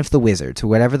and 10 of the wizards,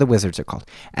 whatever the wizards are called,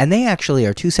 and they actually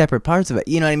are 2 separate parts of it.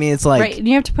 You know what I mean? It's like, right, and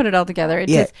you have to put it all together.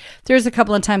 There's a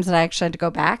couple of times that I actually had to go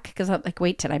back because I'm like,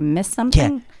 wait, did I miss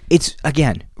something? Yeah. It's,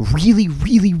 again, really,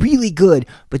 really, really good,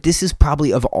 but this is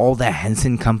probably, of all the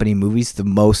Henson Company movies, the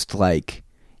most, like,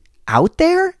 out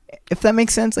there, if that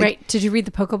makes sense. Like, right. Did you read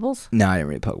the Pokeballs? No, I didn't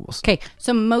read Pokeballs. Okay,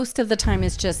 so most of the time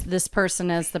is just this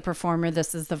person as the performer,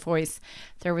 this is the voice.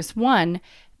 There was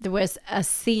a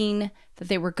scene that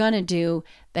they were going to do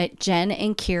that Jen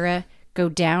and Kira go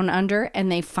down under, and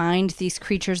they find these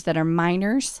creatures that are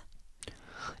minors.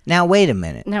 Now, wait a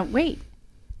minute.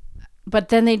 But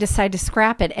then they decide to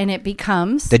scrap it, and it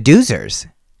becomes... the Doozers.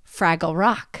 Fraggle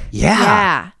Rock.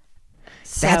 Yeah.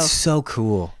 That's so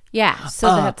cool. Yeah,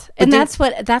 so that's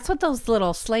what those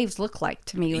little slaves look like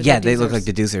to me. Yeah, they look like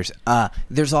the Doozers.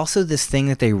 There's also this thing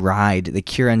that they ride, the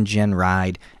Kira and Jen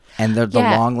ride, and the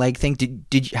long leg thing.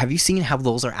 Have you seen how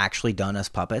those are actually done as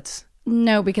puppets?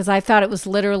 No, because I thought it was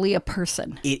literally a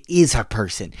person. It is a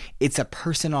person. It's a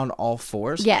person on all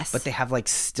fours. Yes, but they have like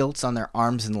stilts on their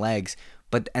arms and legs.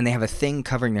 And they have a thing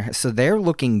covering their head. So they're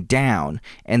looking down,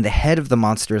 and the head of the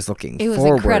monster is looking forward. It was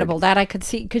incredible. That I could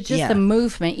see. Because just the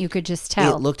movement, you could just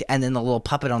tell. It looked, and then the little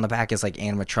puppet on the back is like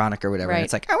animatronic or whatever. Right. And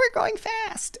it's like, oh, we're going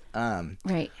fast.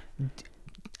 Right.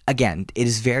 Again, it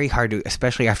is very hard to,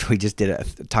 especially after we just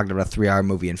talked about a 3-hour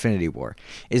movie, Infinity War.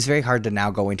 It is very hard to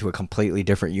now go into a completely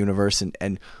different universe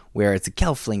and where it's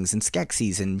Gelflings and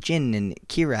Skeksis and Jin and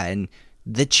Kira and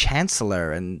the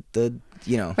Chancellor and the...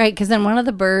 Right, because then one of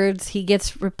the birds, he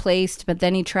gets replaced, but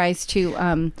then he tries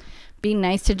to be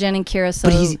nice to Jen and Kira. So,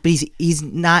 but he's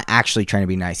not actually trying to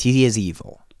be nice. He is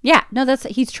evil. Yeah, no,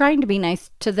 he's trying to be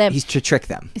nice to them. He's to trick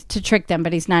them.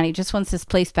 But he's not. He just wants his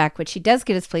place back, which he does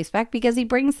get his place back because he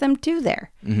brings them to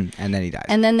there. Mm-hmm. And then he dies.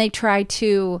 And then they try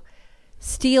to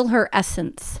steal her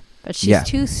essence, but she's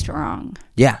too strong.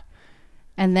 Yeah.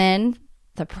 And then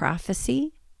the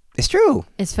prophecy... It's true.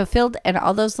 It's fulfilled, and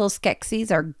all those little Skeksis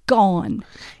are gone.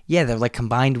 Yeah, they're like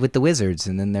combined with the wizards,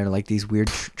 and then they're like these weird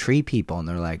tree people, and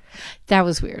they're like... That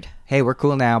was weird. Hey, we're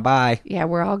cool now. Bye. Yeah,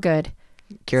 we're all good.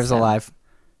 Kira's alive.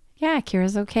 Yeah,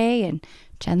 Kira's okay, and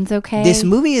Jen's okay. This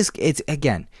movie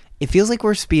again, it feels like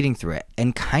we're speeding through it,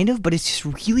 and kind of, but it's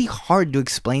just really hard to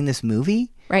explain this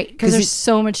movie. Right, because there's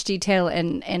so much detail,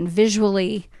 and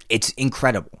visually... It's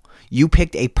incredible. You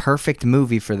picked a perfect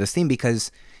movie for this theme,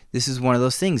 because... This is one of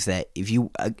those things that if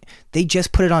you, they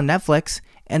just put it on Netflix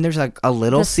and there's like a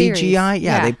little CGI.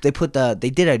 Yeah. They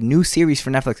did a new series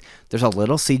for Netflix. There's a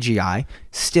little CGI.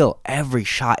 Still, every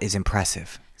shot is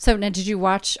impressive. So now, did you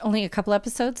watch only a couple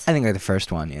episodes? I think like the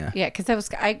first one, yeah. Yeah, because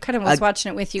I kind of was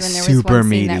watching it with you, and there was one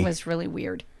scene that was really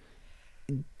weird.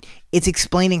 It's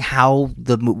explaining how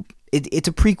it's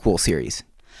a prequel series.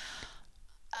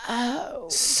 Oh.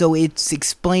 So it's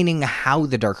explaining how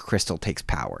the Dark Crystal takes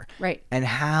power. Right. And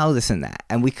how this and that.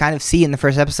 And we kind of see in the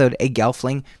first episode a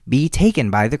Gelfling be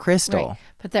taken by the crystal. Right.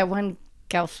 But that one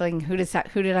Gelfling, who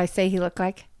did I say he looked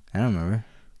like? I don't remember.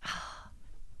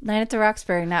 Night at the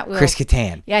Roxbury, not Will. Chris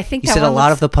Kattan. Yeah, I think you said a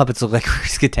lot of the puppets look like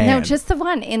Chris Kattan. No, just the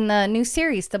one in the new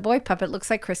series. The boy puppet looks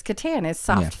like Chris Kattan. His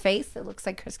soft face, it looks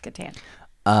like Chris Kattan.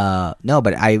 No,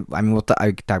 but I mean,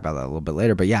 I could talk about that a little bit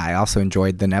later. But yeah, I also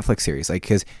enjoyed the Netflix series, like,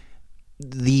 because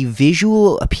the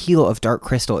visual appeal of Dark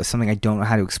Crystal is something I don't know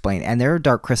how to explain. And there are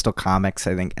Dark Crystal comics,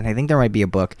 I think, and I think there might be a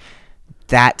book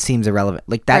that seems irrelevant.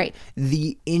 Like that, right.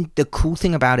 The cool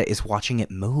thing about it is watching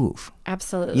it move.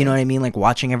 Absolutely, you know what I mean? Like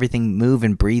watching everything move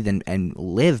and breathe and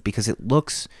live, because it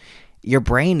looks. Your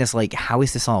brain is like, how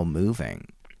is this all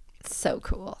moving? It's so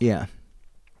cool. Yeah.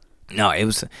 No, it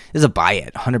was a buy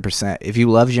it, 100%. If you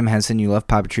love Jim Henson, you love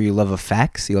puppetry, you love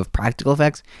effects, you love practical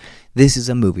effects, this is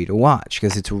a movie to watch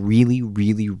because it's really,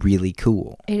 really, really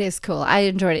cool. It is cool. I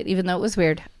enjoyed it, even though it was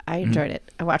weird. I enjoyed it.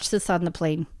 I watched this on the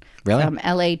plane from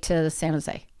LA to San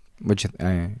Jose.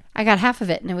 I got half of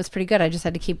it, and it was pretty good. I just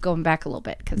had to keep going back a little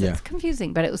bit because it's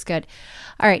confusing, but it was good.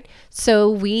 All right, so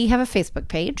we have a Facebook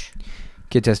page.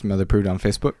 Kid Testing Mother Prude on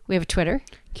Facebook. We have a Twitter.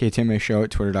 KTMA Show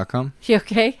at twitter.com. You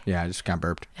okay? Yeah, I just got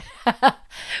burped.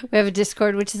 We have a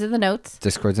Discord, which is in the notes.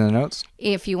 Discord's in the notes.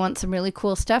 If you want some really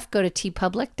cool stuff, go to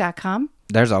tpublic.com.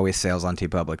 There's always sales on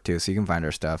TeePublic, too, so you can find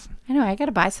our stuff. I know. I got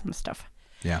to buy some stuff.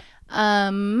 Yeah.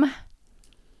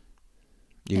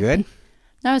 You good?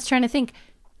 No, I was trying to think.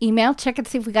 Email? Check and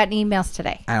see if we got any emails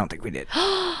today. I don't think we did.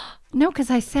 No, because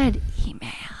I said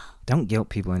email. Don't guilt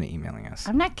people into emailing us.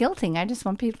 I'm not guilting. I just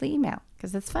want people to email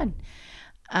because it's fun.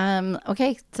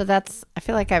 Okay, so I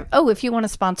feel like if you want to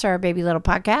sponsor our baby little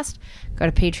podcast, go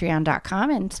to patreon.com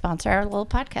and sponsor our little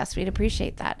podcast. We'd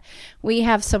appreciate that. We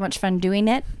have so much fun doing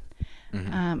it.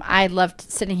 Mm-hmm. I loved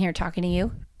sitting here talking to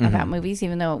you about movies,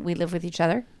 even though we live with each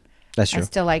other. That's true. I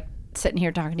still like sitting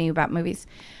here talking to you about movies.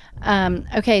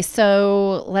 Okay,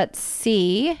 so let's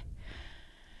see.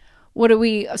 So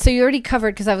you already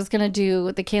covered, because I was going to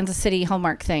do the Kansas City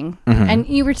Hallmark thing. Mm-hmm. And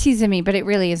you were teasing me, but it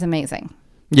really is amazing.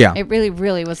 Yeah. It really,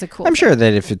 really was a cool I'm sure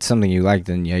that if it's something you like,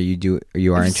 then yeah, you are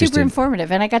interested. Super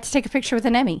informative. And I got to take a picture with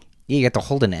an Emmy. Yeah, you got to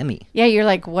hold an Emmy. Yeah, you're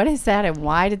like, what is that? And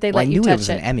why did they let you touch it? I knew it was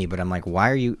an Emmy, but I'm like, why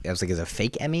are you? I was like, is it a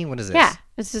fake Emmy? What is this? Yeah,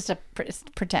 it's just it's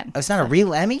pretend. Oh, it's not a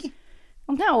real Emmy?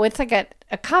 Well, no, it's like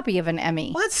a copy of an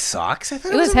Emmy. Well, that sucks. I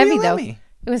thought it was a heavy, real though. Emmy.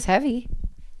 It was heavy.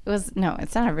 No,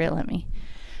 it's not a real Emmy.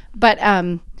 But,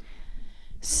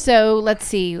 so let's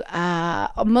see.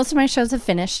 Most of my shows have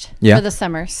finished for the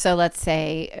summer. So let's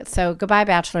say, Goodbye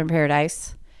Bachelor in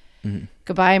Paradise. Mm-hmm.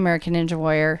 Goodbye, American Ninja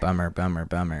Warrior.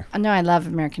 Bummer. No, I love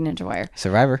American Ninja Warrior.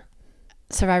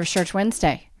 Survivor Church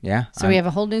Wednesday. Yeah. So we have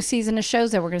a whole new season of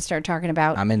shows that we're going to start talking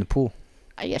about. I'm in the pool.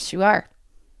 Yes, you are.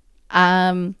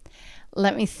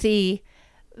 Let me see.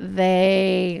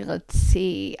 Let's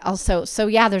see. Also, so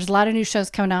yeah, there's a lot of new shows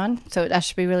coming on. So that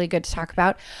should be really good to talk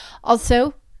about.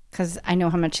 Also, because I know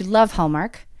how much you love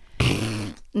Hallmark.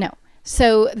 No.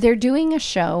 So they're doing a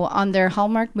show on their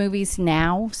Hallmark movies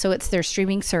now. So it's their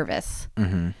streaming service.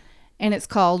 Mm-hmm. And it's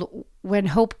called When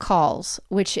Hope Calls,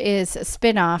 which is a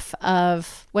spinoff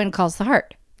of When Calls the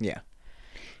Heart. Yeah.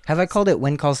 Have I called it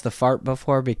When Calls the Fart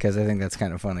before? Because I think that's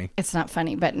kind of funny. It's not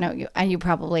funny, but no, you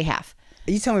probably have.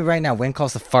 You tell me right now, When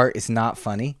Calls the Fart is not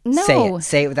funny? No.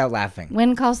 Say it without laughing.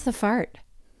 When Calls the Fart.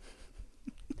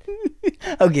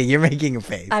 Okay, you're making a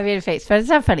face. I made a face, but it's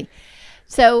not funny.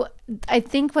 So I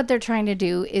think what they're trying to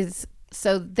do is,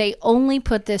 so they only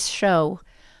put this show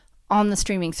on the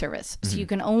streaming service. So you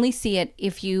can only see it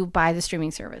if you buy the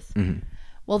streaming service. Mm-hmm.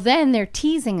 Well, then they're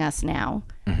teasing us now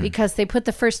because they put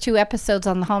the first 2 episodes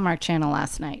on the Hallmark Channel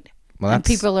last night. Well, and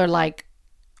people are like,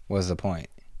 what's the point?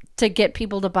 To get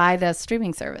people to buy the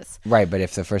streaming service. Right, but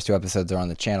if the first 2 episodes are on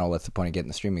the channel, what's the point of getting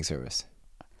the streaming service?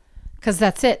 Because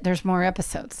that's it. There's more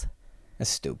episodes. That's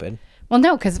stupid. Well,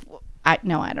 no, because I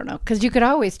don't know. Because you could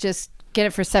always just get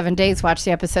it for 7 days, watch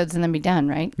the episodes, and then be done,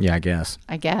 right? Yeah, I guess.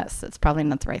 That's probably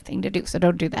not the right thing to do. So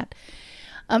don't do that.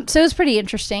 So it was pretty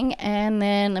interesting. And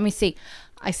then let me see.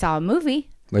 I saw a movie.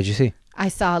 What'd you see? I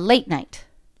saw Late Night.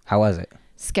 How was it?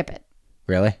 Skip it.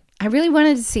 Really? I really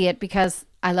wanted to see it because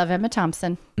I love Emma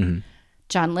Thompson. Mm-hmm.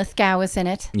 John Lithgow is in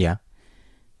it. Yeah.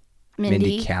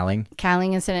 Mindy Kaling.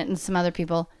 Kaling is in it, and some other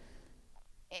people.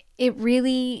 It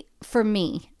really, for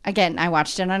me, again, I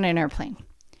watched it on an airplane.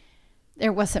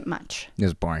 There wasn't much. It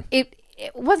was boring. It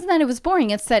wasn't that it was boring.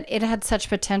 It's that it had such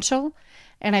potential,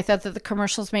 and I thought that the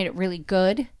commercials made it really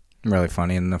good. Really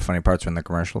funny, and the funny parts were in the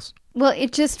commercials. Well,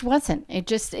 it just wasn't.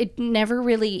 It never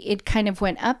really, it kind of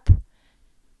went up,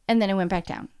 and then it went back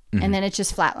down, and then it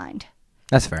just flatlined.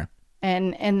 That's fair.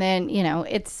 And then,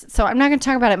 so I'm not going to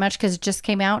talk about it much because it just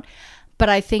came out. But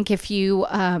I think if you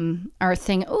are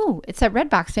thinking, oh, it's at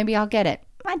Redbox, maybe I'll get it.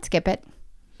 I'd skip it.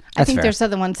 I think there's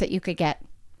other ones that you could get.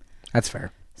 That's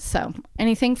fair. So,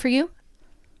 anything for you?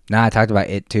 No, I talked about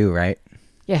it too, right?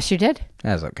 Yes, you did.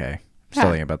 That was okay. Still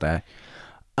thinking about that.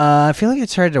 I feel like I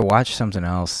started to watch something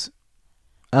else.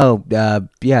 Oh,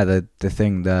 yeah, the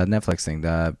thing, the Netflix thing,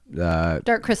 the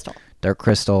Dark Crystal. Dark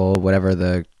Crystal, whatever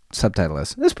the subtitle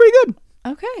is. It's pretty good.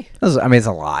 Okay. It's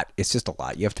a lot. It's just a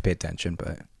lot. You have to pay attention,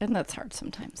 but... And that's hard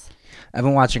sometimes. I've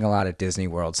been watching a lot of Disney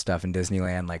World stuff and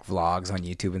Disneyland, like vlogs on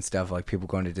YouTube and stuff, like people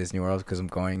going to Disney World because I'm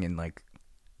going in like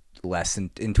less than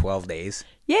in 12 days.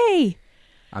 Yay!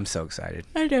 I'm so excited.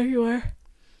 I know you are.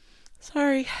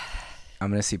 Sorry. I'm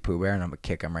going to see Pooh Bear and I'm going to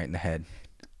kick him right in the head.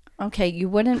 Okay, you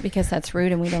wouldn't because that's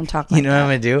rude and we don't talk like that. You know what I'm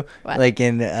going to do? What? Like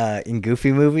in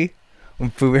Goofy movie? When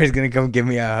Pooh Bear's going to come give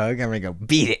me a hug, I'm going to go,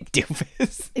 beat it,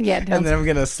 doofus. Yeah, and then I'm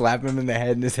going to slap him in the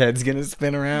head and his head's going to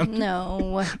spin around.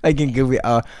 No. Like in Goofy.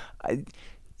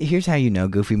 Here's how you know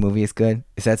Goofy movie is good.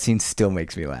 Is that scene still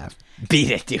makes me laugh.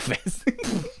 Beat it, doofus.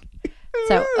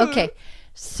 So, okay.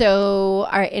 So,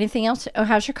 all right, anything else? Oh,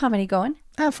 how's your comedy going?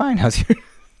 Fine. How's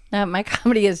your... My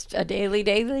comedy is a daily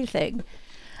thing.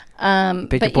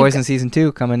 Pick Your Poison Season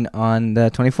 2 coming on the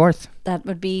 24th. That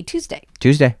would be Tuesday.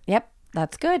 Yep.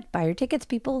 That's good. Buy your tickets,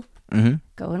 people. Mm-hmm.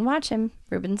 Go and watch him.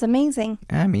 Ruben's amazing.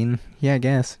 I mean, yeah, I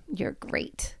guess. You're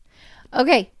great.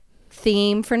 Okay.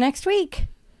 Theme for next week.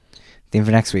 Theme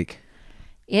for next week.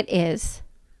 It is.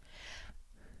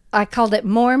 I called it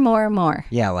More, More, More.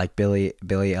 Yeah, like Billy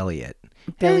Elliot.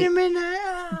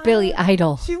 Billy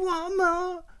Idol. She want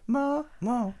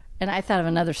more. And I thought of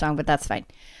another song, but that's fine.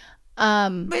 All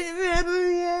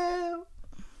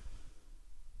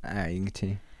right, you can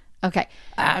continue. Okay.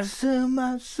 I sell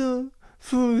my soul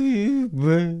for you,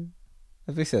 babe.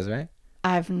 That's what he says, right?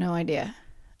 I have no idea.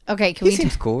 Okay, he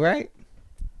seems cool, right?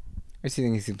 Or do you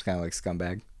think he seems kind of like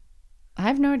scumbag? I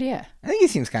have no idea. I think he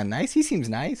seems kind of nice. He seems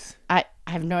nice. I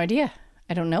have no idea.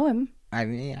 I don't know him. I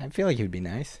mean, I feel like he would be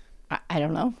nice. I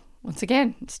don't know. Once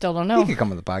again, still don't know. He could come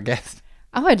on the podcast.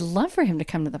 Oh, I'd love for him to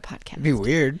come to the podcast. It'd be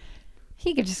weird.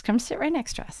 He could just come sit right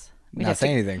next to us. We'd not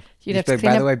say anything. You'd have to like,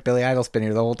 by the way, Billy Idol's been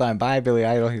here the whole time. Bye, Billy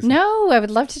Idol. No, I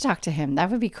would love to talk to him. That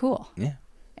would be cool. Yeah.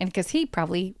 And because he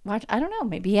probably watched, I don't know,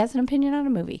 maybe he has an opinion on a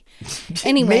movie.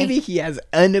 Anyway. Maybe he has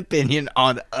an opinion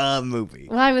on a movie.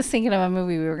 Well, I was thinking of a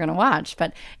movie we were going to watch.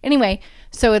 But anyway,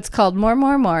 so it's called More,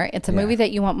 More, More. It's a movie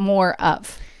that you want more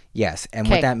of. Yes. And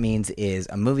what that means is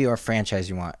a movie or franchise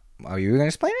you want. Oh, you were going to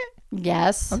explain it?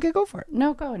 Yes. Okay, go for it.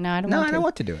 No, go. No, I don't No, want I to. don't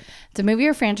want to do it. It's a movie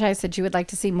or franchise that you would like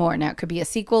to see more. Now, it could be a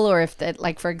sequel, or if,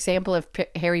 like, for example, if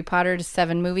Harry Potter is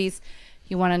 7 movies,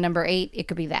 you want a number 8, it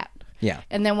could be that. Yeah.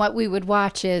 And then what we would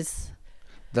watch is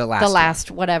the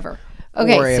last whatever.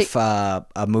 Okay. Or if a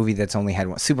movie that's only had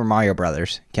one, Super Mario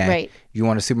Brothers. Okay. Right. You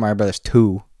want a Super Mario Brothers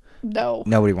 2? No.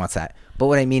 Nobody wants that. But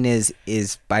what I mean is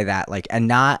by that, like, and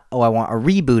not, I want a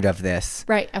reboot of this.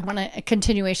 Right. I want a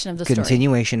continuation of the story.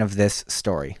 Continuation of this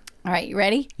story. All right. You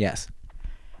ready? Yes.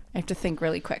 I have to think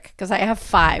really quick because I have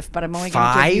 5, but I'm only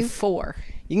going to give you 4.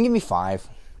 You can give me 5.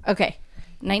 Okay.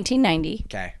 1990.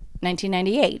 Okay.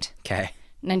 1998. Okay.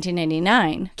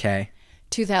 1999. Okay.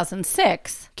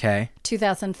 2006. Okay.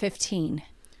 2015.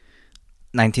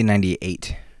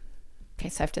 1998. Okay,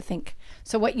 so I have to think.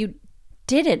 So what you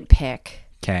didn't pick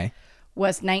Okay.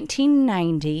 was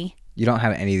 1990. You don't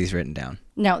have any of these written down.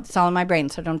 No, it's all in my brain,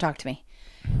 so don't talk to me.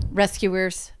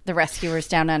 The Rescuers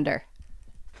Down Under.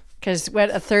 Because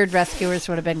a third Rescuers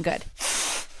would have been good.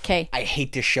 Okay. I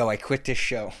hate this show. I quit this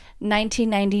show.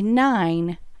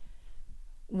 1999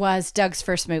 was Doug's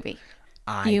first movie.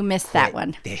 You missed that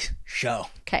one. This show.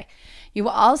 Okay. You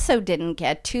also didn't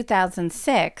get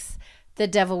 2006, The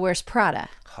Devil Wears Prada.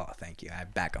 Oh, thank you. I'm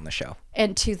back on the show.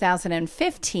 In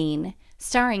 2015,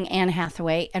 starring Anne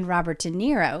Hathaway and Robert De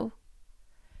Niro,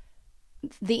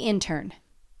 The Intern.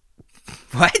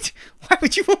 What? Why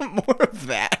would you want more of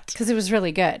that? Because it was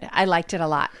really good. I liked it a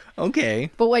lot.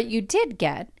 Okay. But what you did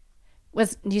get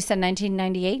was, you said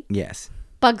 1998? Yes.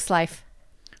 Bug's Life.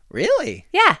 Really?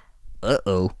 Yeah.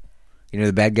 Uh-oh. You know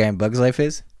who the bad guy in Bug's Life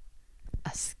is?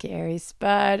 A scary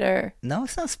spider. No,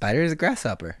 it's not a spider. It's a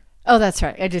grasshopper. Oh, that's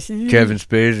right. I just... Kevin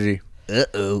Spacey.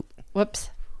 Uh-oh. Whoops.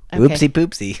 Okay. Whoopsie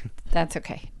poopsie. That's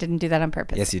okay. Didn't do that on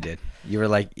purpose. Yes, you did. You were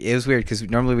like, it was weird because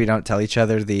normally we don't tell each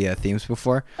other the themes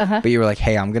before. But you were like,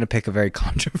 hey, I'm going to pick a very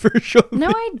controversial No,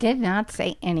 I did not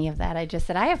say any of that. I just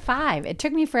said, I have 5. It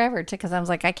took me forever because I was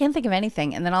like, I can't think of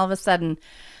anything. And then all of a sudden,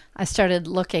 I started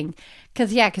looking.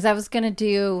 Because I was going to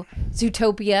do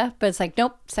Zootopia, but it's like,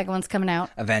 nope, second one's coming out.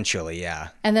 Eventually, yeah.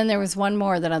 And then there was one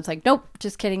more that I was like, nope,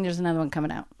 just kidding. There's another one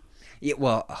coming out. Yeah,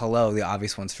 well, hello, the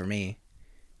obvious one's for me.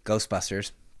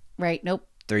 Ghostbusters. Right, nope.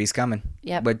 3's coming.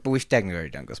 Yeah. But we've technically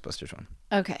already done Ghostbusters 1.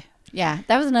 Okay. Yeah,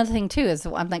 that was another thing too. Is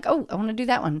I'm like, oh, I want to do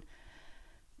that one,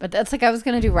 but that's like I was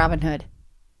going to do Robin Hood,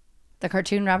 the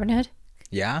cartoon Robin Hood.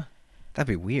 Yeah, that'd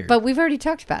be weird. But we've already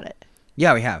talked about it.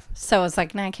 Yeah, we have. So it's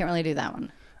like, nah, I can't really do that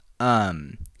one.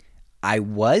 I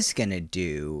was gonna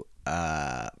do.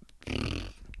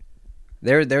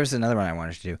 There's another one I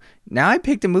wanted to do. Now I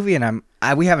picked a movie, and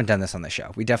we haven't done this on the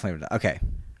show. We definitely haven't done. Okay.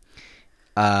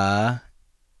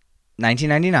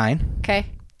 1999. Okay.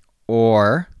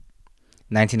 Or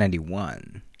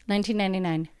 1991.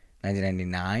 1999.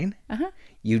 1999? Uh-huh.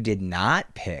 You did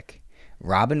not pick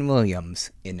Robin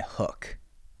Williams in Hook.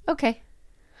 Okay.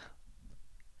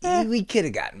 We could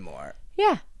have gotten more.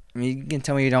 Yeah. I mean, you can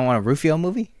tell me you don't want a Rufio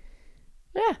movie?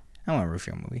 Yeah. I want a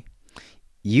Rufio movie.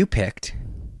 You picked.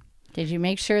 Did you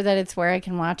make sure that it's where I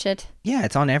can watch it? Yeah,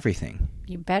 it's on everything.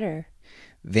 You better.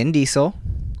 Vin Diesel,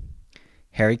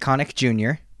 Harry Connick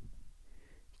Jr.,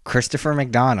 Christopher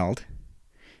McDonald,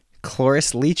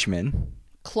 Cloris Leachman,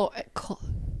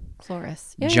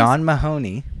 Cloris. Yeah, John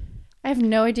Mahoney, I have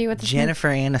no idea what this Jennifer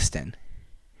Aniston.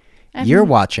 You're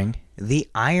watching The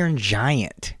Iron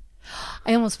Giant.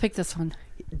 I almost picked this one.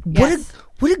 Yes.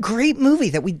 What a great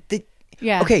movie that we did.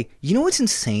 Yeah. Okay, you know what's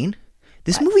insane?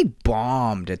 This movie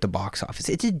bombed at the box office.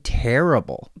 It did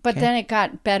terrible. But then it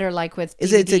got better, like with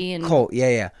DVD it's a cult.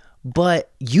 Yeah.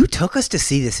 But you took us to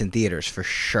see this in theaters for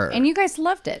sure. And you guys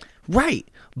loved it. Right.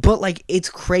 But like it's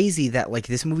crazy that like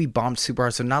this movie bombed super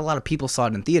hard, so not a lot of people saw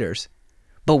it in theaters.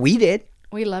 But we did.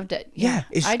 We loved it. Yeah.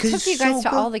 I took you guys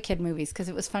to all the kid movies because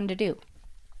it was fun to do.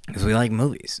 Because we like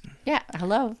movies. Yeah.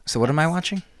 Hello. So what am I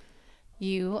watching?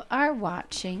 You are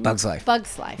watching Bug's Life.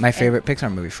 Bug's Life. My favorite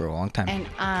Pixar movie for a long time. And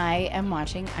I am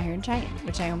watching Iron Giant,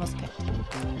 which I almost picked.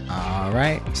 All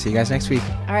right. See you guys next week.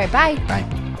 All right. Bye. Bye.